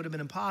less, then it would have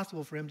been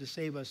impossible for him to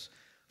save us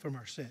from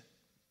our sin.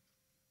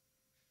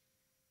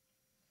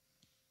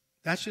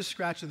 That's just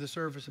scratching the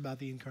surface about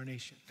the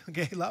incarnation.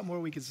 Okay, a lot more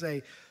we could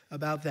say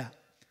about that.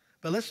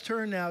 But let's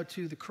turn now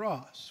to the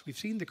cross. We've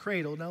seen the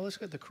cradle. Now let's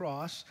look at the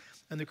cross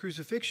and the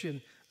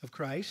crucifixion of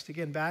Christ.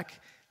 Again,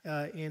 back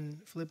in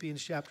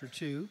Philippians chapter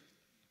 2.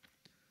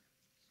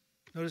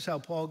 Notice how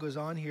Paul goes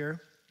on here.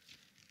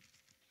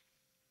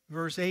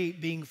 Verse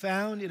 8, being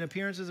found in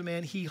appearance as a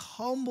man, he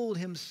humbled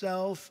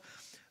himself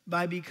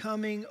by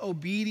becoming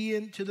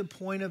obedient to the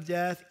point of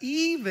death,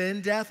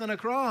 even death on a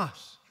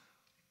cross.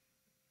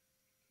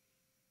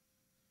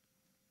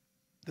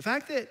 The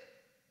fact that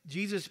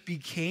Jesus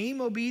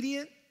became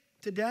obedient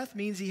to death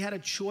means he had a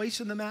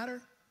choice in the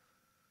matter.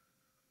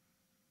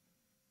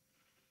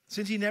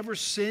 Since he never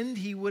sinned,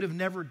 he would have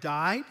never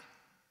died.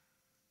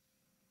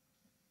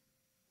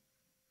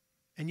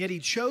 And yet he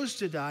chose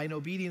to die in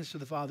obedience to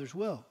the Father's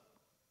will.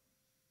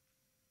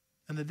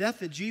 And the death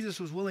that Jesus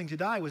was willing to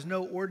die was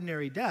no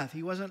ordinary death.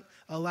 He wasn't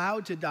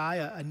allowed to die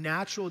a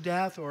natural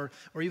death or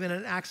even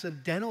an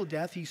accidental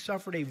death. He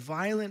suffered a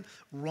violent,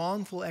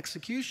 wrongful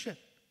execution.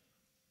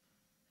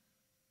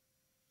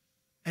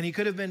 And he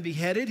could have been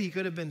beheaded, he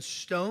could have been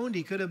stoned,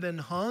 he could have been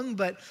hung,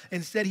 but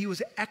instead he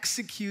was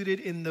executed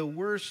in the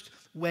worst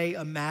way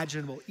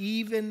imaginable,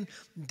 even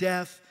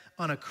death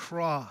on a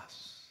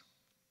cross.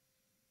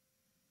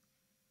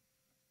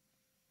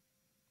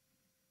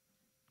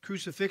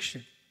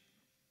 Crucifixion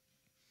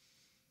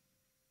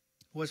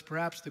was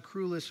perhaps the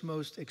cruelest,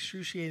 most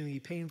excruciatingly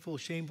painful,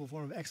 shameful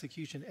form of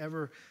execution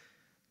ever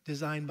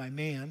designed by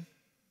man.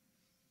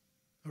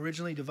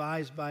 Originally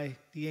devised by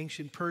the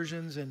ancient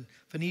Persians and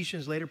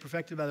Phoenicians, later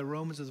perfected by the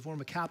Romans as a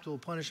form of capital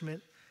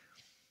punishment.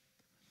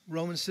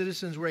 Roman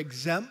citizens were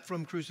exempt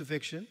from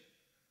crucifixion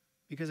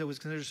because it was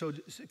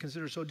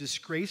considered so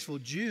disgraceful.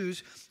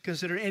 Jews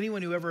considered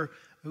anyone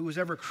who was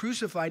ever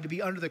crucified to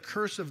be under the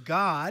curse of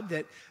God,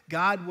 that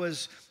God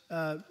was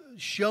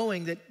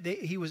showing that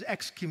he was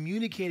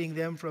excommunicating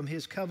them from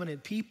his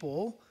covenant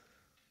people.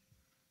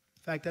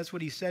 In fact, that's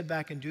what he said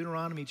back in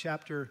Deuteronomy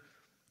chapter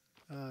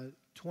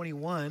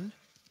 21.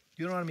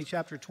 Deuteronomy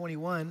chapter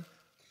 21,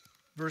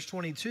 verse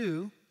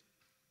 22.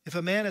 If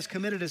a man has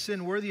committed a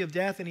sin worthy of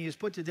death and he is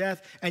put to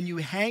death, and you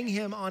hang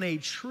him on a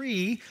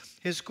tree,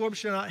 his corpse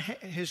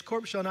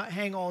shall not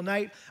hang all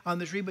night on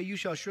the tree, but you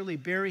shall surely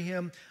bury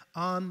him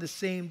on the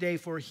same day,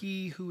 for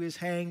he who is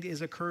hanged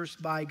is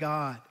accursed by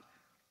God.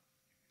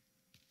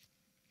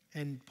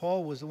 And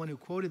Paul was the one who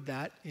quoted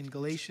that in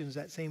Galatians,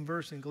 that same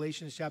verse in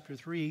Galatians chapter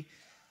 3,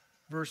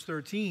 verse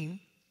 13.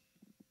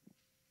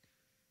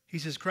 He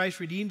says, Christ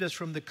redeemed us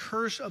from the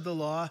curse of the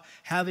law,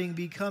 having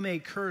become a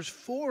curse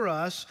for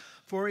us,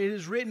 for it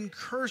is written,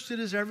 cursed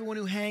is everyone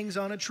who hangs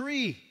on a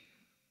tree.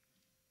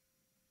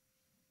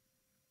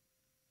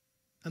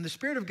 And the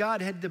Spirit of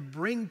God had to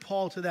bring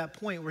Paul to that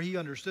point where he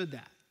understood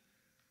that.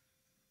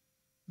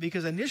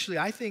 Because initially,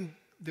 I think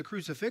the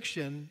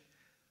crucifixion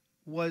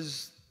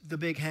was the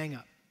big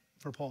hang-up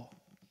for Paul,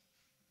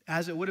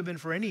 as it would have been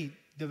for any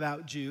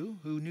devout Jew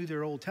who knew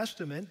their Old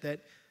Testament,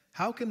 that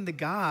how can the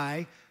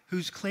guy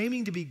who's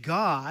claiming to be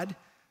God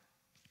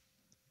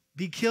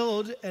be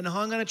killed and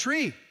hung on a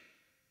tree?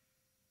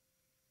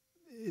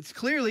 It's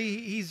clearly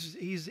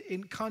he's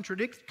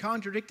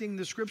contradicting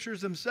the scriptures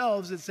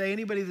themselves that say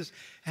anybody that's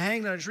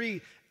hanged on a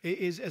tree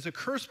is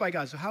accursed by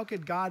God. So how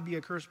could God be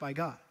accursed by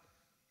God?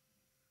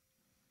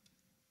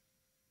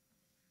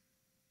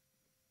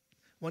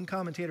 One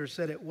commentator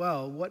said it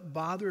well. What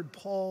bothered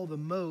Paul the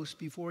most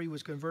before he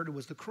was converted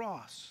was the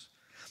cross.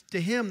 To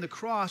him, the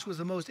cross was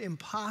the most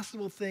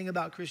impossible thing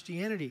about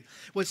Christianity.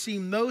 What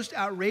seemed most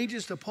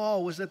outrageous to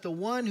Paul was that the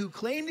one who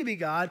claimed to be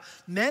God,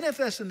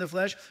 manifest in the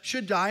flesh,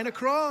 should die on a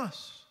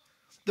cross.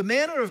 The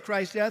manner of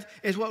Christ's death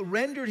is what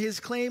rendered his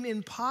claim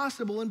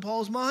impossible in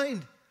Paul's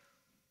mind.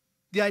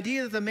 The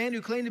idea that the man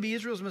who claimed to be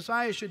Israel's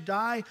Messiah should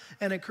die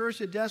an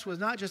accursed death was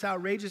not just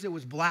outrageous, it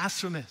was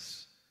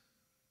blasphemous.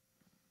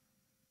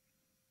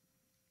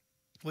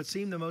 What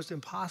seemed the most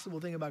impossible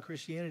thing about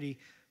Christianity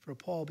for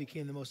Paul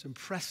became the most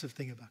impressive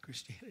thing about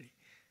Christianity.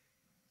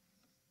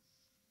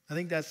 I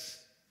think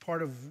that's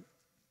part of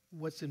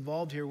what's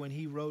involved here when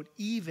he wrote,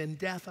 even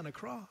death on a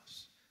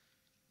cross.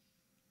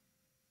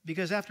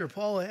 Because after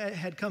Paul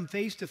had come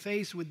face to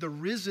face with the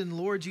risen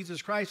Lord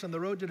Jesus Christ on the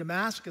road to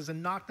Damascus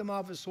and knocked him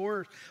off his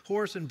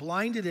horse and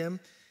blinded him,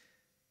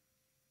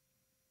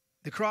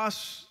 the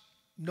cross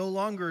no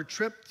longer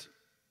tripped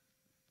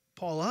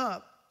Paul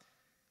up.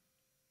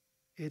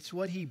 It's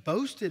what he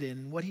boasted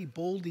in, what he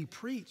boldly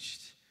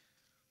preached.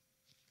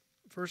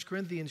 1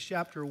 Corinthians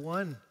chapter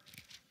 1,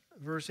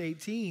 verse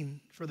 18,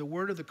 for the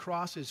word of the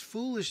cross is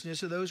foolishness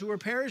to those who are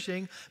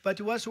perishing, but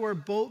to us who are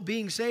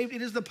being saved,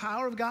 it is the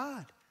power of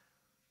God.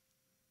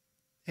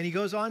 And he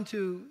goes on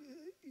to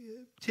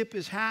tip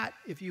his hat,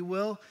 if you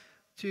will,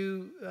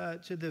 to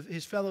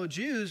his fellow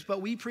Jews,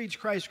 but we preach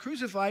Christ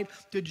crucified,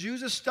 to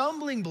Jews a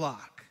stumbling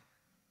block.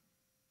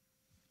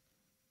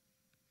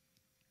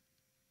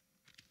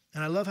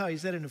 And I love how he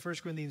said it in 1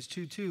 Corinthians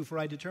 2:2, for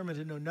I determined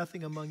to know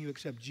nothing among you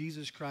except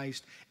Jesus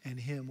Christ and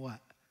him what?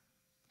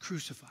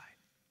 Crucified.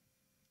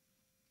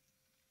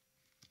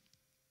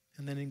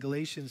 And then in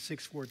Galatians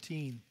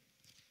 6:14,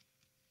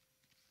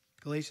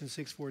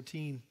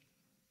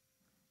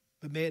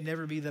 but may it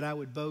never be that I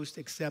would boast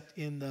except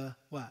in the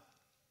what?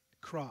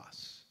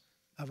 Cross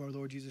of our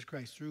Lord Jesus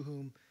Christ, through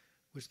whom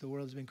which the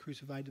world has been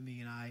crucified to me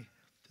and I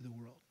to the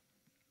world.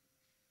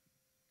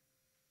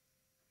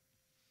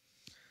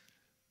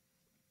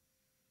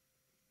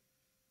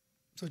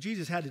 So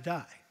Jesus had to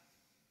die.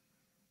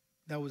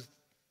 That was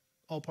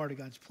all part of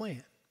God's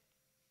plan.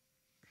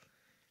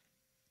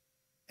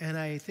 And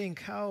I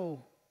think how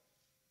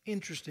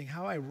interesting,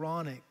 how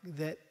ironic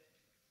that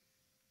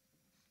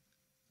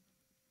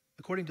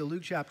according to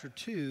Luke chapter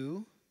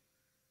 2,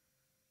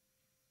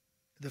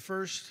 the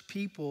first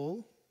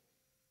people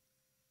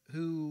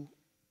who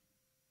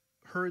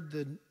heard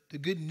the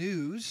good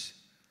news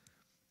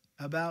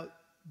about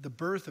the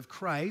birth of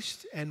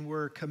Christ and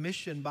were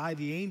commissioned by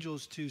the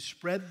angels to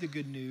spread the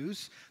good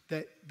news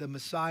that the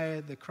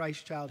Messiah, the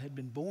Christ child, had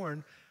been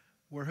born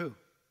were who?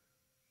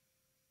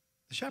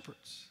 The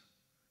shepherds.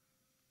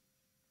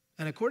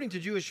 And according to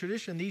Jewish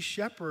tradition, these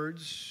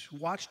shepherds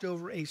watched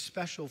over a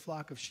special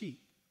flock of sheep.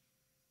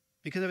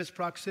 Because of its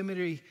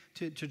proximity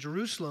to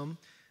Jerusalem,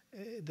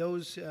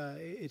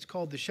 it's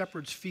called the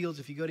shepherd's fields.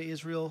 If you go to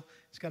Israel,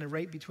 it's kind of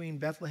right between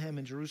Bethlehem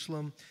and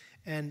Jerusalem.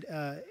 And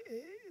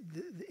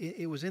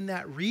it was in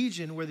that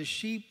region where the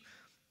sheep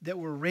that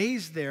were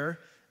raised there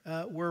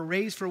were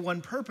raised for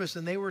one purpose,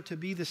 and they were to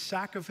be the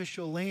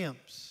sacrificial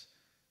lambs.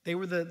 They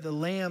were the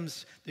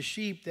lambs, the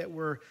sheep that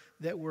were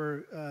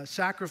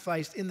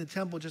sacrificed in the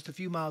temple just a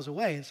few miles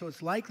away. And so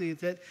it's likely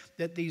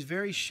that these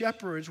very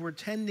shepherds were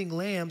tending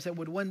lambs that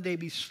would one day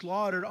be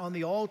slaughtered on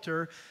the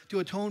altar to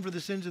atone for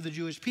the sins of the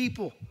Jewish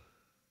people.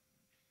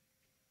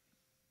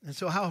 And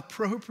so how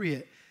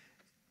appropriate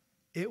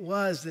it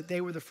was that they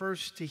were the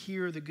first to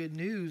hear the good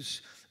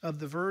news of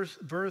the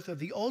birth of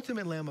the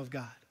ultimate Lamb of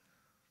God,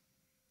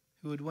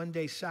 who would one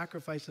day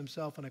sacrifice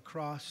himself on a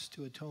cross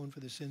to atone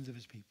for the sins of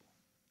his people.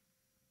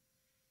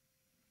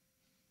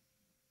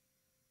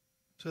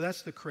 So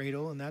that's the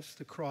cradle and that's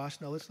the cross.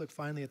 Now let's look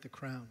finally at the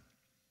crown.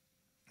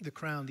 The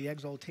crown, the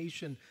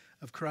exaltation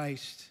of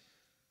Christ.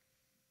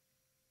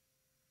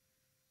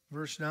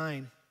 Verse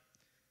 9,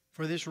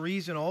 for this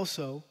reason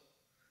also,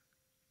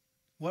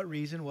 what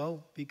reason?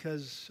 Well,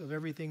 because of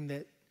everything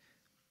that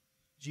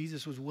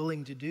Jesus was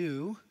willing to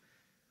do,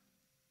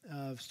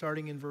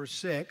 starting in verse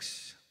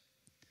 6.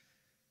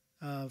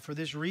 For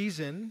this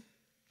reason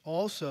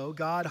also,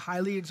 God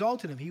highly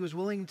exalted him. He was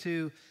willing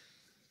to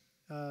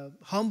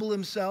humble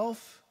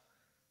himself,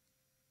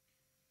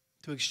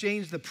 to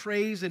exchange the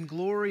praise and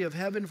glory of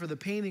heaven for the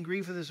pain and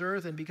grief of this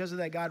earth. And because of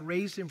that, God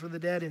raised him from the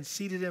dead and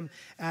seated him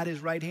at his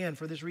right hand.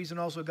 For this reason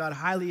also, God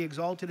highly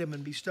exalted him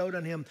and bestowed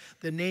on him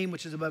the name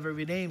which is above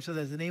every name, so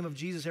that at the name of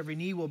Jesus every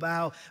knee will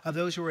bow, of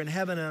those who are in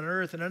heaven and on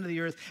earth and under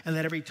the earth, and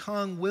that every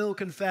tongue will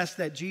confess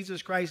that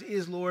Jesus Christ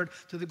is Lord,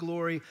 to the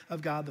glory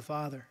of God the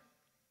Father.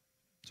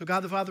 So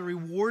God the Father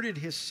rewarded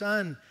his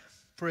Son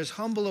for his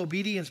humble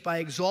obedience by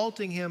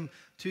exalting him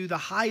to the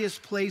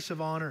highest place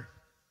of honor.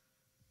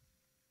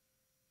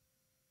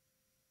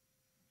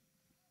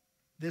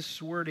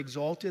 This word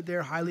exalted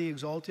there, highly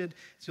exalted,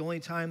 it's the only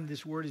time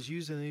this word is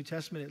used in the New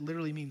Testament. It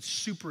literally means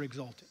super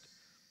exalted.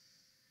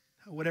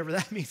 Whatever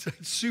that means,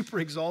 super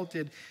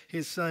exalted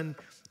his Son,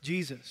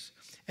 Jesus.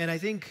 And I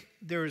think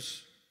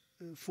there's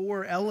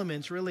four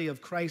elements really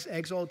of Christ's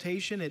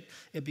exaltation.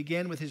 It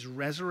began with his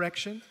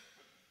resurrection,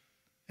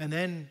 and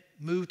then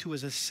moved to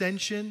his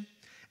ascension,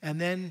 and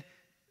then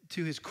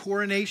to his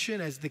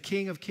coronation as the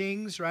King of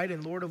Kings, right,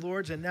 and Lord of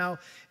Lords, and now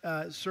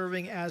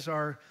serving as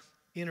our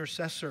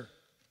intercessor.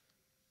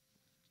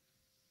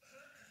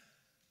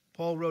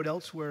 Paul wrote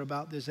elsewhere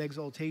about this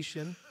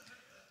exaltation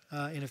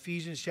in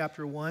Ephesians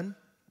chapter 1,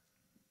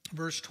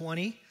 verse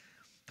 20,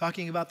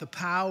 talking about the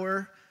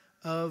power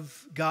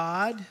of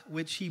God,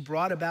 which he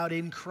brought about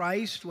in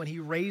Christ when he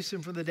raised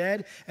him from the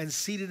dead and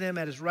seated him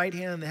at his right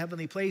hand in the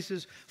heavenly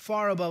places,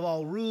 far above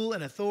all rule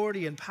and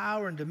authority and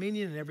power and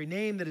dominion and every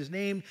name that is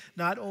named,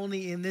 not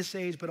only in this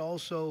age, but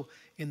also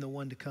in the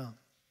one to come.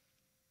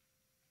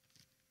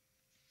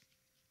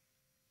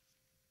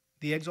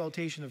 The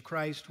exaltation of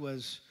Christ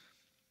was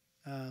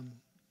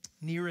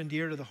near and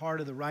dear to the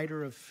heart of the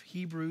writer of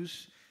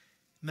Hebrews.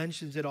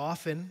 Mentions it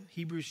often.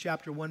 Hebrews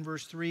chapter 1,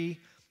 verse 3.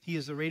 He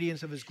is the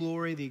radiance of his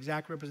glory, the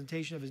exact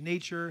representation of his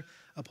nature,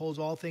 upholds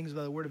all things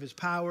by the word of his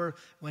power.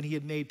 When he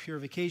had made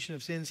purification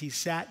of sins, he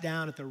sat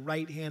down at the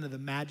right hand of the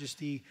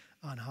majesty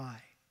on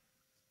high.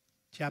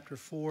 Chapter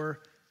 4,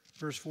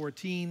 verse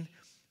 14.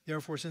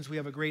 Therefore, since we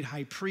have a great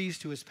high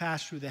priest who has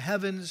passed through the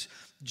heavens,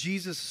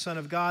 Jesus, the Son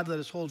of God, let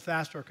us hold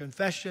fast our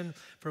confession,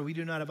 for we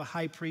do not have a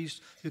high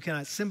priest who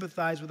cannot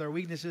sympathize with our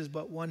weaknesses,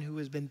 but one who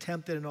has been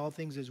tempted in all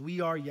things as we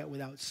are, yet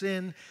without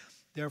sin.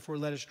 Therefore,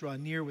 let us draw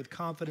near with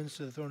confidence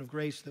to the throne of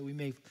grace so that we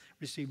may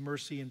receive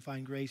mercy and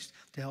find grace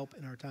to help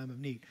in our time of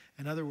need.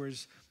 In other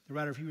words, the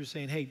writer of Hebrews is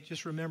saying, hey,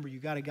 just remember, you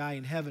got a guy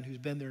in heaven who's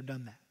been there,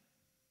 done that.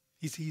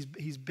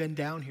 He's been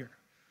down here.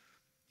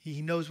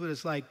 He knows what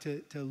it's like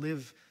to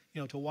live,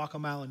 to walk a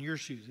mile in your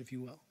shoes, if you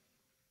will.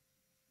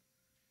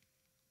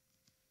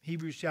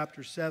 Hebrews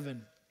chapter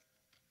 7,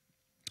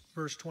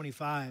 verse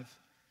 25.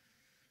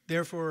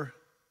 Therefore,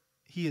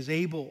 he is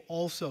able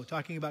also,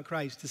 talking about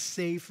Christ, to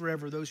save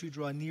forever those who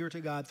draw near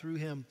to God through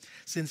him,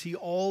 since he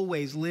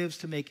always lives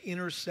to make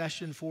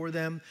intercession for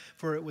them.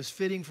 For it was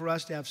fitting for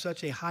us to have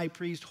such a high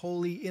priest,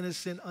 holy,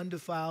 innocent,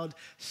 undefiled,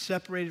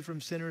 separated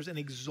from sinners, and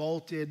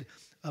exalted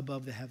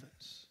above the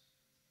heavens.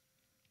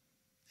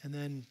 And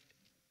then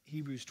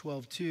Hebrews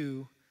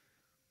 12:2,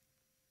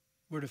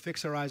 we're to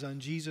fix our eyes on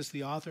Jesus,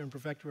 the author and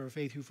perfecter of our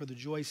faith, who for the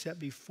joy set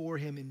before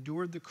him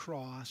endured the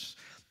cross,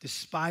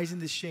 despising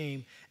the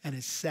shame, and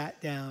has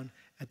sat down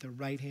at the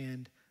right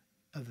hand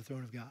of the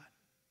throne of God.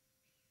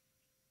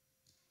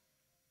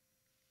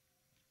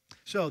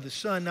 So the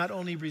Son not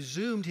only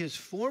resumed his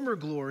former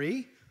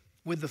glory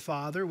with the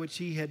Father, which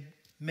he had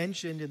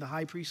mentioned in the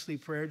high priestly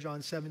prayer,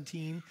 John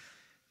 17,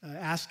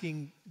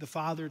 asking the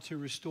Father to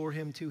restore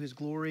him to his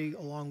glory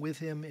along with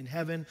him in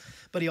heaven.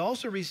 But he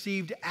also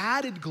received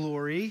added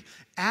glory,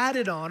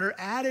 added honor,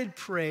 added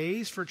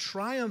praise for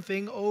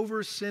triumphing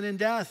over sin and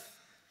death.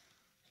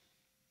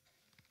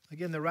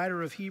 Again, the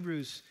writer of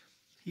Hebrews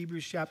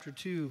chapter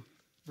 2,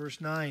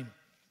 verse 9.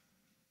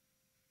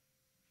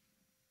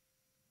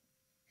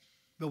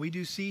 But we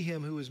do see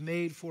him who was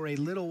made for a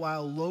little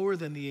while lower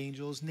than the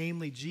angels,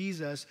 namely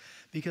Jesus,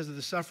 because of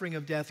the suffering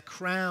of death,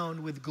 crowned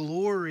with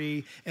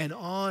glory and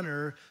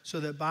honor, so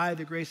that by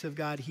the grace of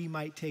God he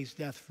might taste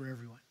death for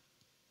everyone.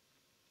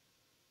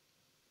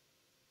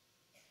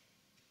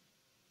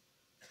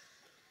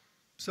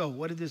 So,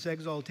 what did this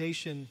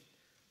exaltation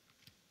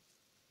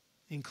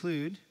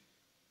include?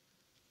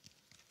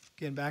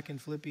 Again, back in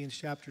Philippians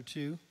chapter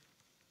 2,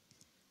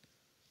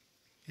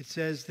 it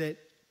says that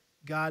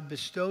God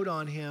bestowed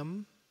on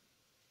him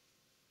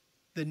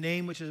the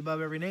name which is above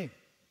every name.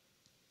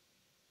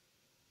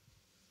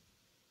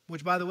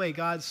 Which, by the way,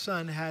 God's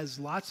Son has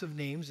lots of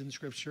names in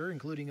Scripture,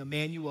 including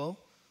Emmanuel,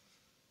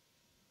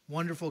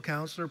 Wonderful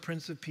Counselor,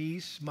 Prince of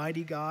Peace,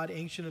 Mighty God,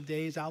 Ancient of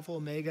Days, Alpha,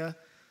 Omega.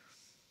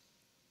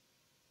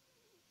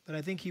 But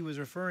I think he was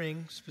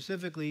referring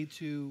specifically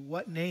to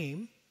what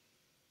name.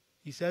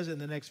 He says it in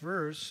the next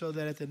verse, so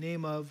that at the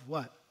name of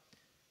what?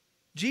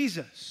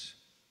 Jesus,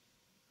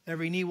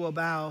 every knee will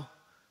bow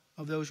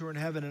of those who are in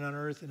heaven and on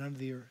earth and under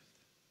the earth.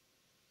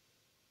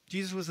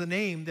 Jesus was the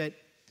name that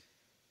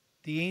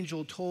the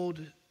angel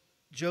told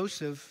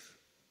Joseph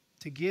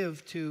to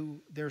give to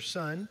their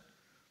son,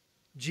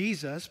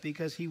 Jesus,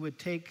 because he would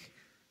take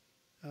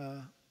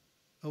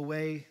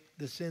away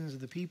the sins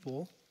of the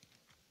people.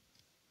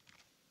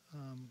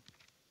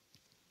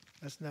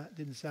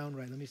 Didn't sound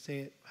right. Let me say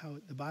it how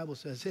the Bible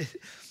says it.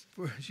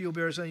 For she will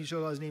bear a son, you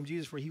shall call his name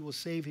Jesus, for he will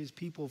save his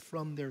people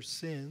from their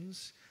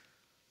sins.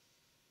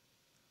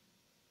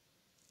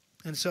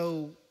 And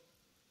so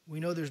we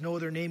know there's no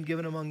other name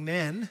given among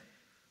men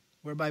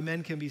whereby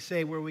men can be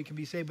saved, where we can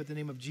be saved but the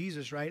name of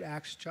Jesus, right?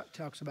 Acts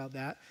talks about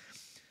that.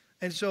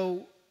 And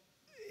so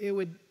it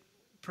would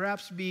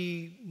perhaps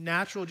be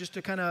natural just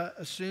to kind of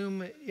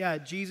assume,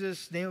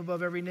 Jesus, name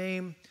above every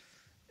name,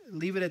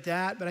 leave it at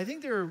that. But I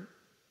think there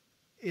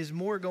is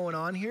more going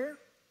on here,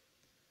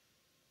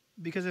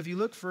 because if you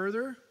look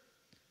further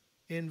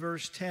in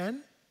verse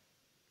 10,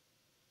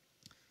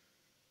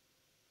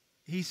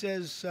 he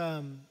says,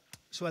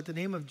 so at the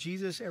name of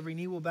Jesus, every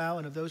knee will bow,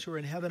 and of those who are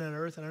in heaven and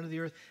earth and under the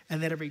earth,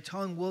 and that every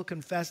tongue will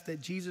confess that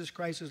Jesus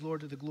Christ is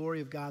Lord, to the glory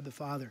of God the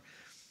Father.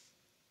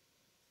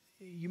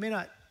 You may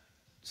not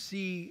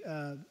see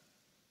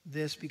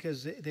this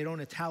because they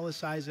don't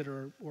italicize it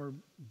or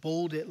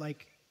bold it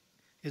like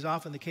is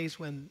often the case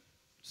when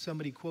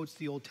somebody quotes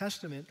the Old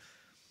Testament.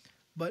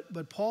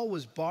 But Paul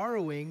was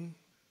borrowing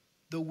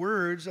the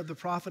words of the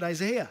prophet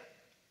Isaiah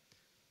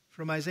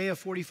from Isaiah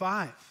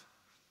 45.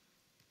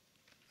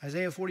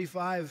 Isaiah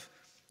 45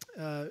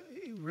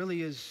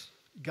 really is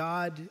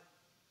God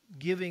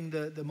giving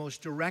the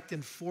most direct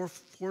and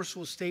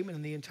forceful statement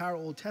in the entire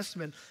Old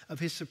Testament of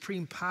his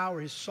supreme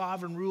power, his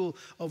sovereign rule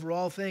over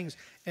all things.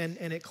 And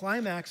it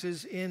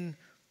climaxes in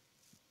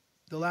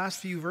the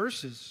last few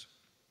verses.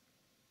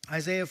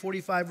 Isaiah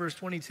 45, verse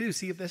 22.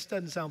 See if this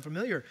doesn't sound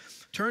familiar.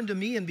 Turn to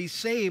me and be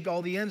saved,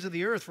 all the ends of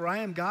the earth, for I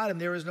am God and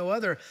there is no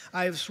other.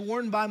 I have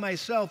sworn by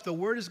myself, the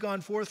word has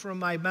gone forth from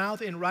my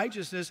mouth in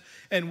righteousness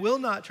and will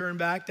not turn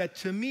back, that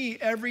to me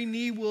every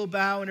knee will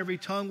bow and every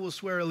tongue will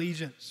swear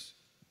allegiance.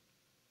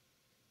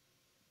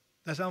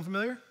 That sound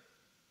familiar?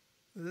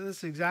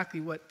 That's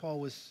exactly what Paul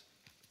was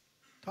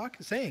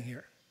saying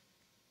here.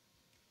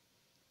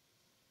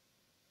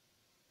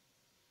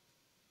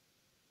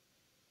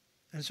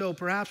 And so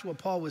perhaps what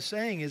Paul was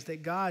saying is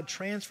that God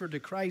transferred to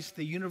Christ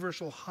the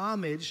universal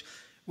homage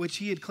which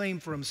he had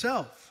claimed for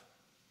himself.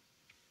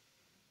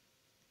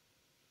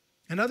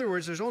 In other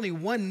words, there's only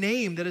one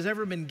name that has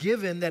ever been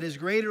given that is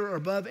greater or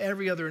above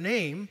every other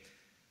name.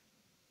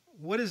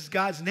 What is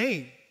God's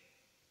name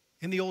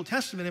in the Old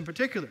Testament in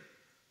particular?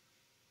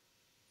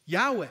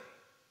 Yahweh,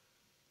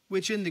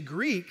 which in the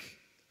Greek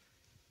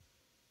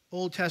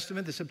Old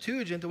Testament, the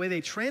Septuagint, the way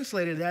they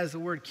translated it as the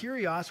word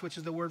Kyrios, which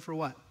is the word for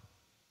what?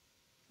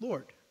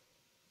 Lord.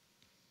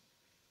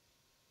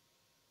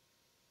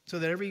 So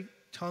that every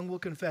tongue will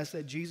confess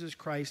that Jesus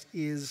Christ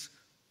is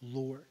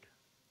Lord.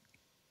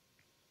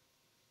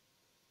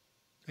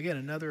 Again,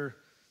 another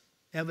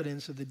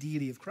evidence of the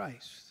deity of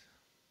Christ.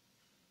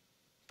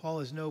 Paul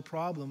has no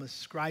problem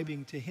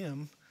ascribing to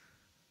him,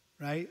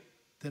 right,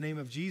 the name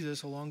of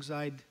Jesus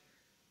alongside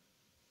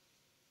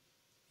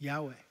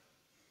Yahweh,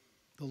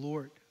 the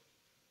Lord.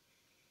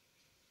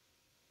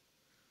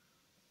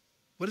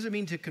 What does it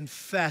mean to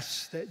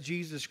confess that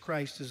Jesus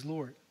Christ is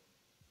Lord?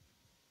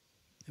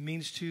 It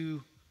means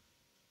to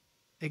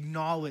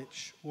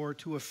acknowledge or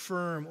to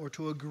affirm or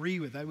to agree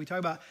with. We talk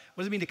about,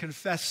 what does it mean to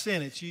confess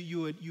sin? It's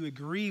you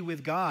agree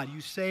with God. You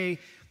say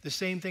the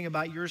same thing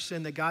about your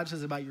sin that God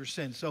says about your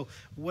sin. So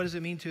what does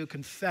it mean to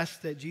confess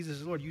that Jesus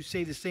is Lord? You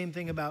say the same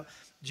thing about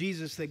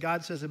Jesus that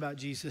God says about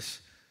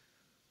Jesus.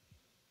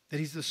 That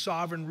he's the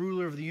sovereign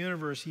ruler of the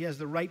universe. He has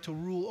the right to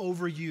rule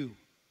over you.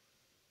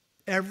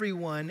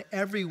 Everyone,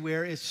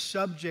 everywhere is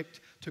subject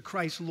to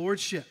Christ's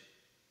lordship.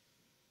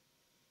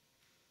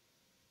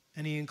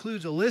 And he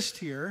includes a list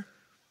here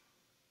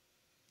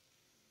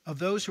of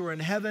those who are in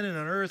heaven and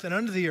on earth and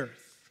under the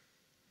earth.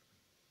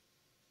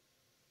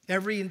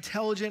 Every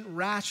intelligent,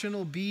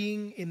 rational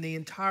being in the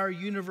entire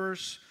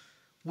universe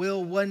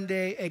will one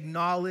day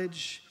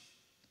acknowledge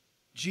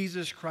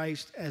Jesus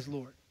Christ as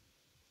Lord.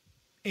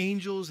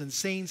 Angels and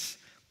saints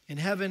in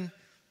heaven,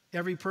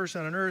 every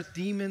person on earth,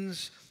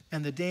 demons,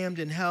 and the damned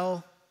in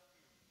hell.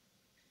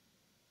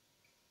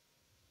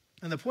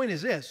 And the point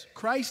is this: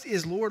 Christ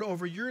is Lord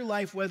over your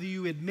life whether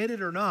you admit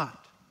it or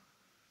not.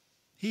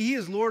 He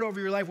is Lord over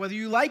your life whether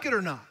you like it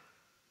or not.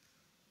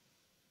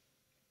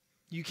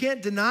 You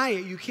can't deny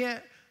it. You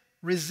can't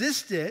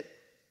resist it.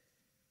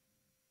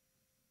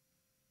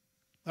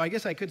 Or I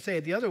guess I could say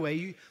it the other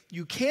way.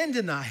 You can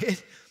deny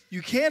it.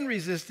 You can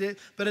resist it,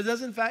 but it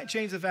doesn't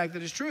change the fact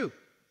that it's true.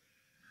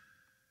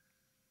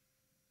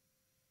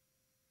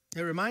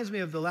 It reminds me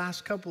of the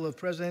last couple of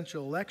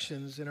presidential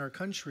elections in our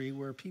country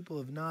where people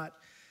have not,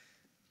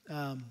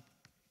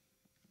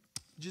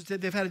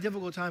 they've had a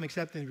difficult time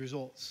accepting the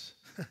results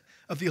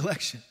of the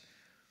election.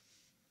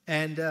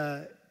 And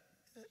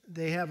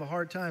they have a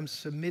hard time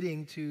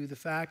submitting to the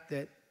fact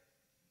that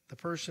the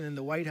person in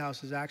the White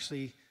House is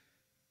actually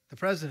the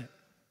president.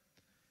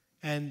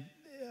 And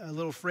a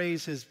little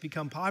phrase has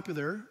become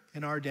popular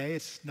in our day.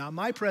 It's not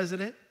my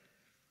president.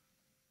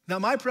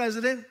 Not my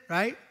president,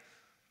 right?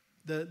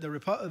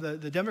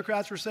 The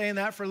Democrats were saying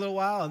that for a little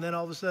while, and then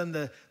all of a sudden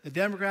the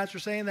Democrats are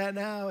saying that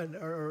now,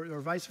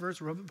 or vice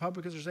versa.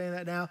 Republicans are saying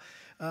that now,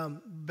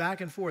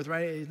 back and forth,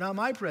 right? It's not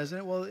my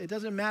president. Well, it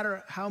doesn't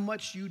matter how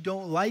much you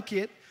don't like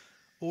it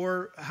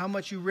or how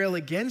much you rail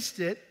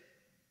against it.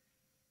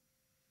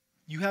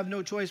 You have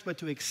no choice but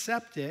to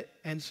accept it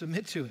and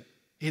submit to it.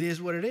 It is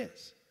what it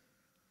is.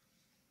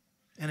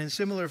 And in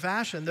similar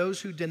fashion, those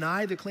who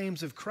deny the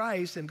claims of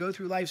Christ and go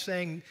through life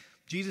saying,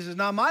 Jesus is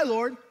not my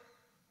Lord,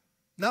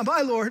 not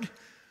my Lord,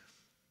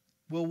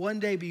 will one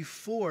day be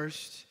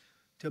forced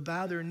to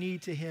bow their knee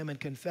to him and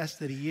confess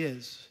that he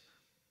is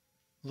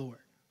Lord,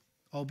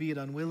 albeit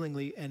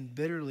unwillingly and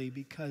bitterly,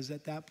 because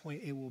at that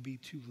point it will be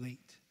too late.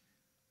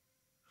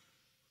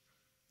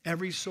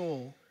 Every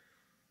soul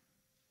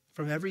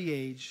from every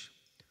age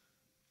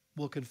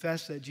will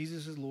confess that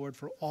Jesus is Lord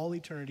for all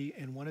eternity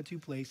in one of two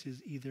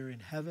places, either in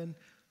heaven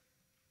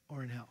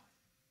or in hell.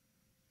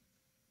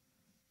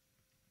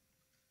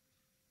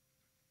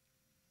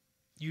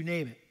 You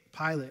name it.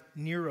 Pilate,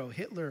 Nero,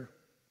 Hitler,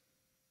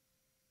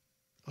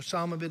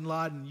 Osama bin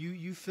Laden,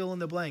 you fill in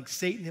the blank.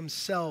 Satan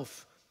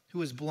himself,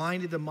 who has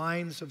blinded the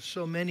minds of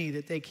so many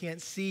that they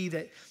can't see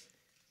that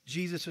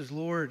Jesus is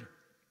Lord,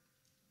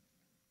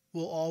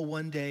 will all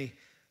one day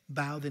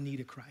bow the knee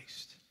to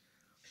Christ.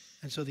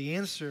 And so the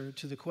answer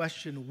to the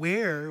question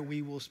where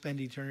we will spend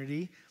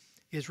eternity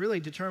is really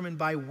determined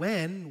by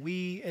when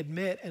we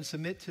admit and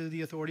submit to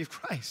the authority of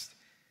Christ.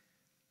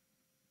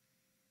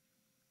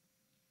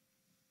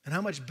 And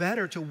how much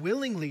better to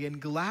willingly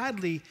and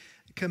gladly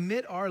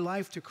commit our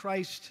life to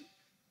Christ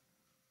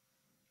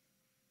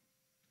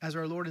as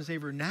our Lord and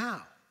Savior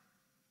now,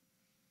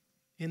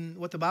 in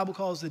what the Bible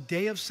calls the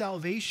day of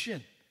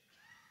salvation,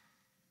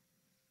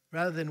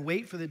 rather than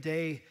wait for the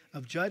day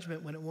of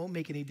judgment when it won't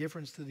make any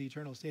difference to the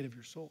eternal state of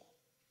your soul.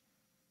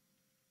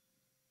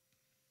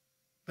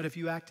 But if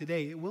you act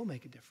today, it will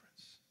make a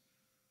difference.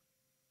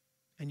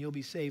 And you'll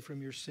be saved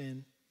from your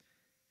sin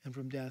and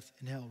from death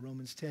and hell.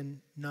 Romans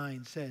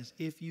 10:9 says,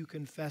 if you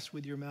confess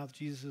with your mouth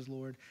Jesus is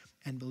Lord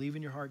and believe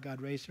in your heart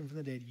God raised him from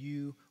the dead,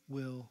 you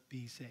will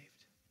be saved.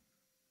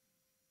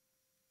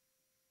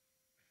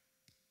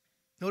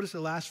 Notice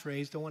the last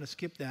phrase, don't want to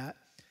skip that.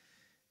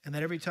 And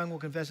that every tongue will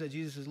confess that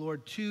Jesus is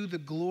Lord to the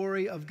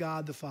glory of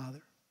God the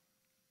Father.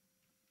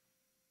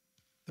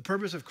 The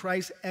purpose of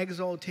Christ's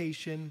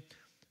exaltation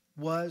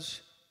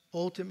was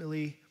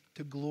ultimately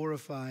to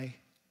glorify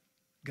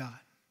God.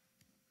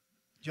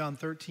 John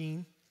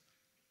 13,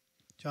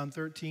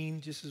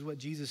 this is what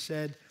Jesus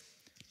said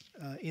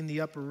in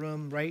the upper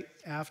room right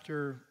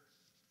after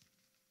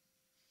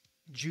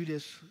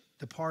Judas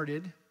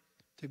departed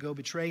to go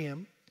betray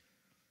him.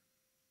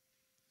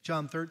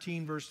 John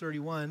 13, verse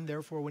 31,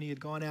 therefore when he had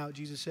gone out,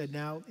 Jesus said,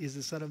 now is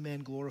the Son of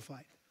Man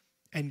glorified,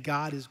 and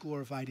God is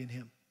glorified in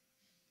him.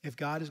 If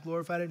God is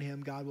glorified in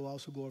him, God will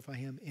also glorify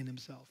him in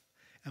himself,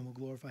 and will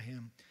glorify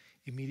him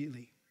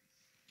immediately.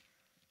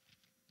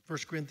 1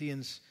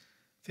 Corinthians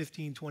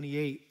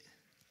 15:28.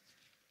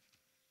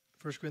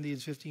 1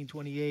 Corinthians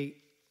 15:28.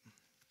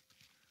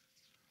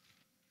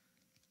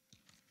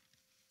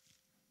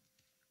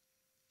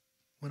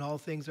 When all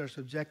things are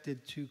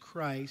subjected to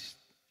Christ,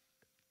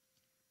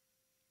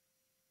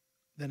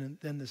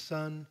 then the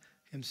Son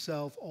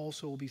himself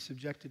also will be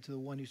subjected to the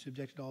one who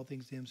subjected all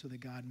things to him, so that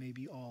God may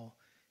be all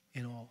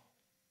in all.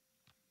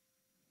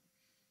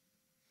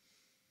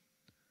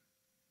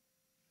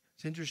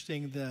 It's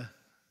interesting, the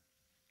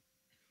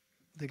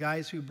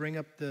guys who bring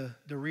up the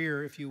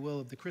rear, if you will,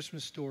 of the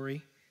Christmas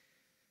story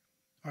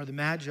are the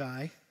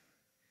Magi.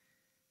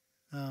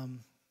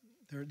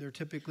 They're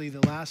typically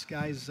the last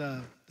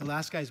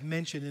guys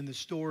mentioned in the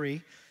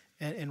story,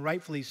 and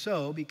rightfully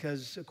so,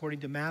 because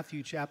according to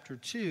Matthew chapter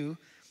 2,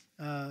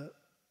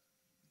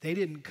 they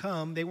didn't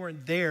come, they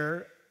weren't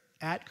there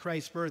at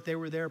Christ's birth. They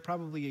were there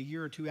probably a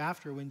year or two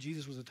after, when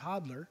Jesus was a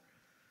toddler.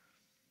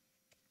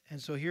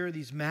 And so here are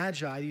these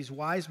Magi, these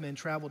wise men,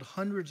 traveled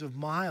hundreds of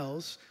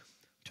miles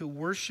to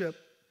worship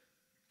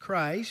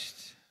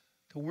Christ,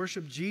 to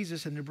worship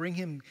Jesus, and to bring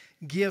him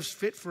gifts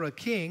fit for a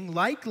king,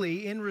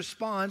 likely in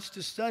response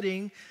to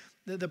studying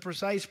the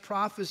precise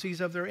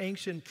prophecies of their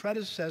ancient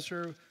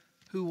predecessor,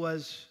 who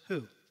was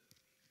who?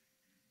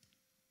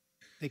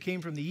 They came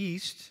from the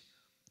east.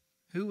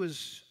 Who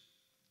was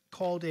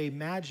called a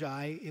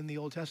Magi in the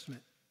Old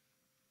Testament?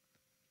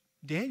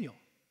 Daniel.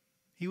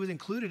 He was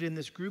included in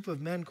this group of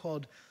men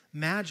called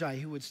Magi,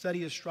 who would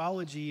study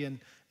astrology and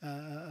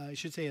I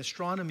should say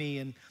astronomy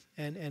and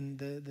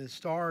the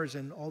stars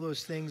and all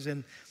those things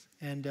and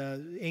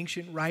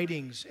ancient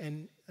writings.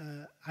 And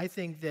I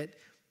think that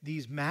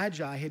these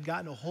Magi had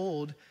gotten a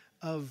hold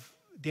of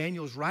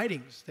Daniel's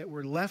writings that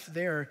were left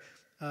there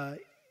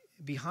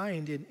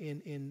behind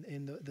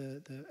in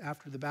the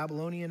after the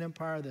Babylonian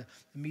Empire, the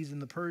Medes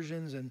and the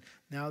Persians, and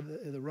now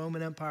the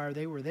Roman Empire.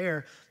 They were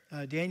there.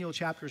 Daniel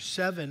chapter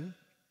 7,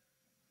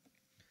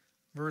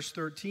 verse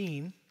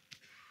 13.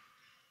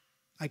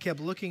 I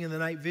kept looking in the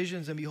night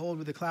visions, and behold,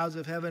 with the clouds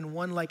of heaven,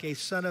 one like a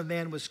son of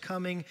man was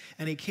coming,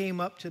 and he came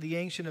up to the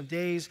Ancient of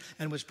Days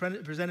and was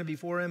presented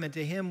before him, and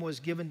to him was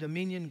given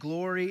dominion,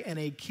 glory, and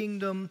a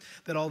kingdom,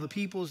 that all the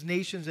peoples,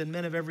 nations, and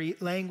men of every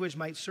language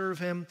might serve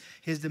him.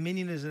 His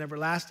dominion is an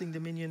everlasting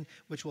dominion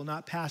which will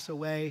not pass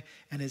away,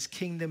 and his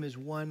kingdom is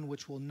one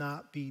which will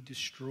not be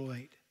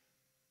destroyed.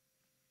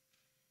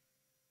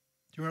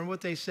 Do you remember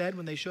what they said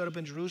when they showed up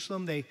in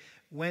Jerusalem? They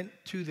went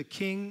to the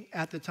king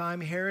at the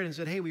time, Herod, and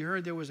said, hey, we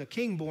heard there was a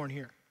king born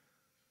here.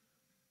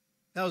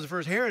 That was the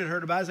first Herod had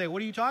heard about it. He's like,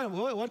 what are you talking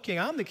about? What king?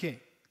 I'm the king.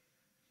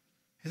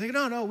 He's like,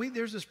 no,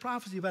 there's this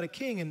prophecy about a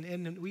king,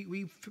 and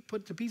we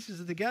put the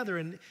pieces together,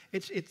 and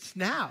it's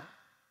now.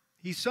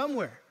 He's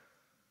somewhere.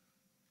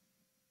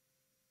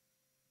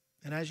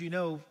 And as you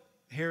know,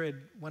 Herod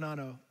went on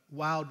a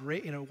wild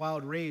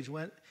rage,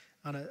 went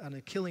on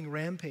a killing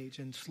rampage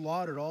and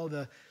slaughtered all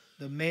the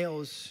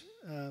males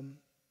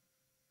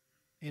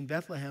in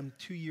Bethlehem,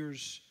 2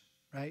 years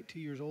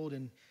old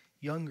and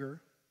younger,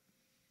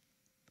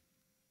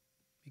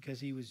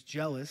 because he was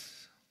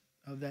jealous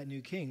of that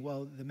new king.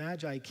 Well, the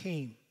Magi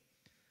came,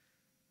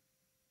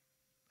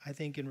 I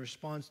think, in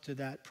response to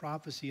that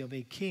prophecy of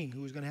a king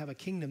who was going to have a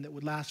kingdom that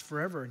would last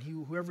forever, and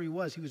whoever he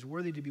was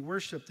worthy to be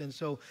worshipped. And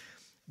so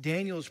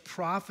Daniel's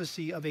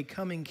prophecy of a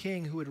coming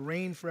king who would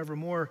reign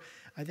forevermore,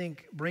 I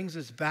think, brings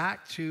us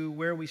back to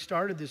where we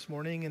started this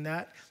morning, and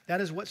that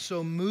is what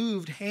so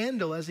moved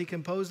Handel as he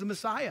composed the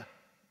Messiah.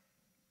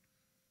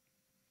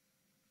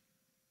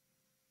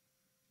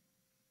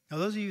 Now,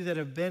 those of you that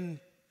have been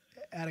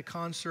at a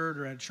concert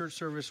or at a church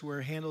service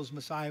where Handel's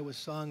Messiah was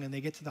sung, and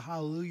they get to the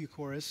Hallelujah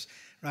chorus,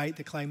 right,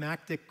 the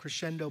climactic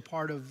crescendo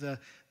part of the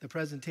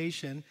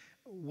presentation,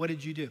 what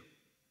did you do?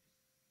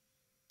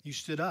 You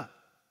stood up.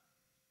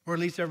 Or at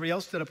least everybody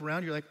else stood up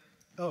around. You're like,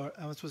 oh,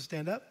 am I supposed to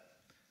stand up?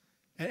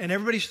 And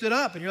everybody stood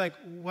up, and you're like,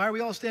 why are we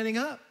all standing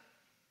up?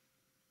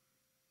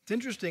 It's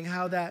interesting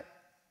how that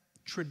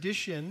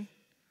tradition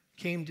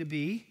came to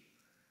be.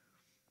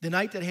 The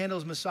night that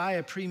Handel's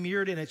Messiah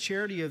premiered in a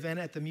charity event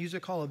at the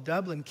Music Hall of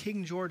Dublin,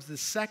 King George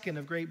II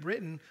of Great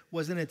Britain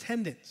was in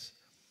attendance.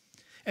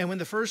 And when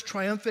the first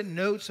triumphant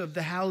notes of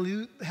the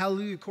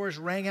Hallelujah chorus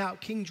rang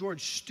out, King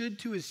George stood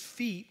to his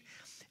feet,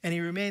 and he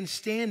remained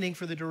standing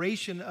for the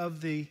duration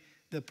of the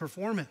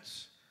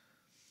performance.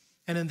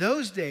 And in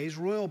those days,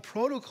 royal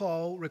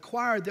protocol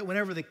required that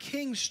whenever the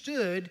king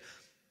stood,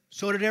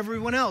 so did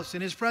everyone else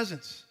in his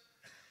presence.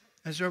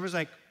 And so everybody's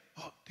like,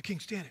 oh, the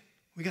king's standing.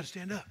 We got to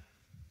stand up.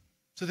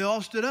 So they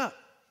all stood up.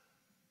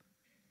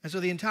 And so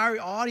the entire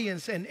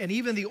audience and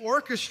even the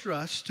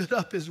orchestra stood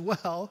up as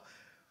well,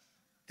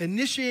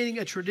 initiating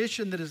a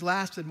tradition that has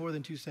lasted more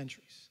than 2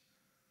 centuries.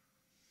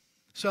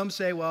 Some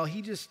say, well,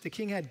 the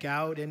king had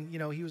gout and,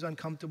 he was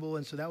uncomfortable.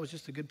 And so that was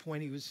just a good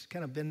point. He was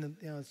kind of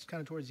it's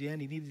kind of towards the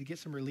end. He needed to get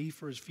some relief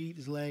for his feet,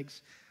 his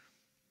legs.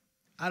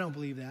 I don't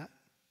believe that.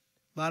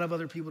 A lot of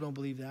other people don't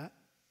believe that.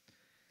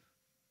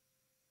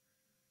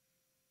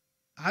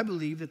 I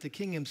believe that the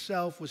king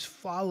himself was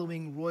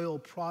following royal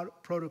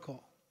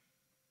protocol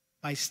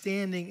by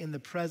standing in the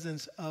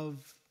presence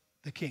of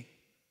the King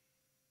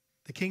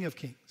of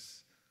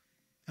Kings,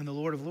 and the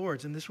Lord of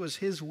Lords. And this was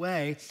his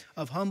way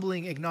of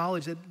humbling,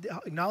 acknowledging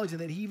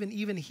that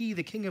even he,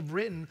 the King of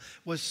Britain,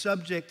 was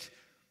subject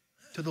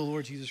to the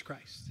Lord Jesus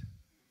Christ.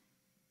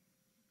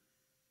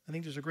 I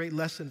think there's a great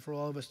lesson for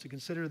all of us to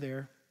consider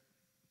there,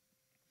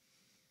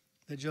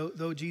 that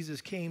though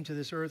Jesus came to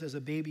this earth as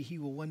a baby, he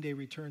will one day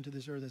return to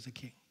this earth as a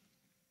king.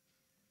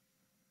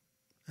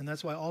 And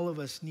that's why all of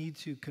us need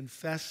to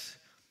confess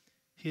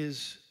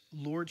his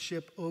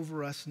lordship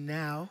over us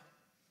now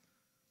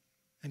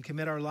and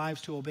commit our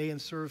lives to obey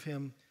and serve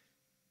him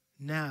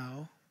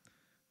now,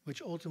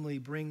 which ultimately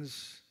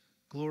brings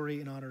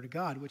glory and honor to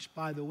God, which,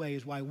 by the way,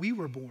 is why we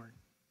were born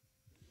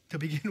to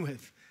begin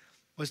with,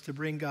 was to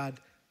bring God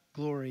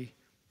glory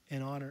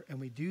and honor. And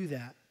we do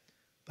that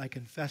by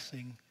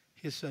confessing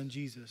his son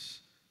Jesus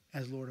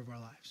as Lord of our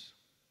lives.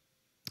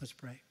 Let's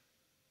pray.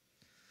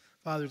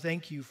 Father,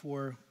 thank you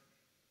for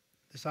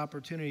this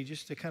opportunity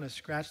just to kind of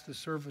scratch the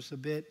surface a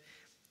bit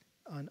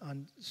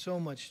on so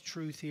much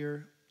truth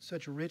here,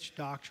 such rich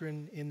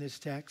doctrine in this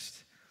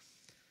text.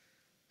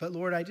 But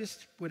Lord, I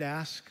just would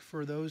ask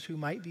for those who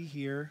might be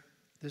here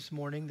this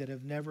morning that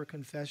have never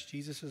confessed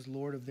Jesus as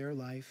Lord of their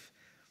life.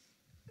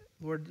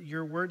 Lord,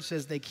 your word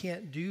says they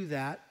can't do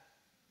that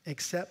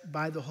except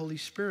by the Holy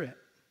Spirit.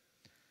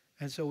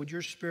 And so would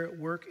your Spirit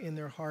work in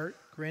their heart,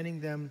 granting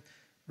them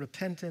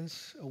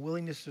repentance, a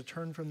willingness to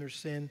turn from their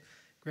sin,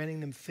 granting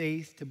them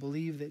faith to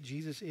believe that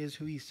Jesus is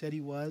who he said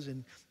he was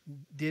and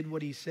did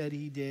what he said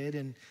he did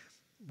and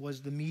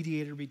was the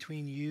mediator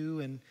between you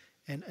and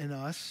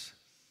us.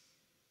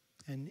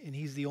 And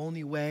he's the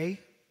only way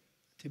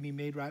to be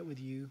made right with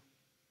you.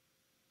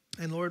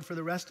 And Lord, for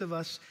the rest of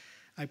us,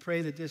 I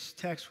pray that this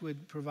text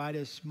would provide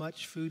us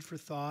much food for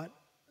thought,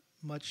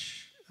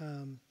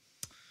 a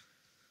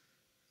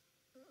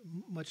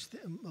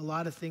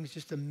lot of things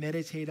just to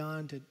meditate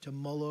on, to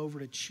mull over,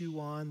 to chew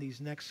on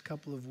these next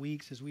couple of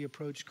weeks as we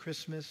approach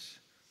Christmas.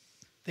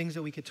 Things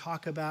that we could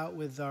talk about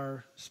with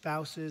our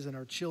spouses and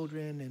our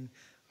children and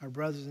our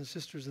brothers and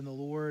sisters in the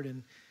Lord,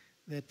 and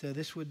that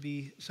this would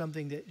be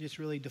something that just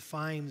really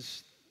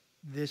defines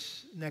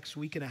this next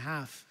week and a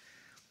half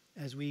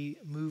as we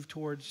move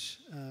towards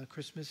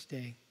Christmas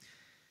Day,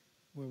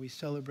 where we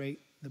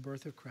celebrate the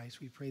birth of Christ.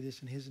 We pray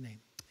this in his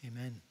name.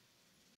 Amen.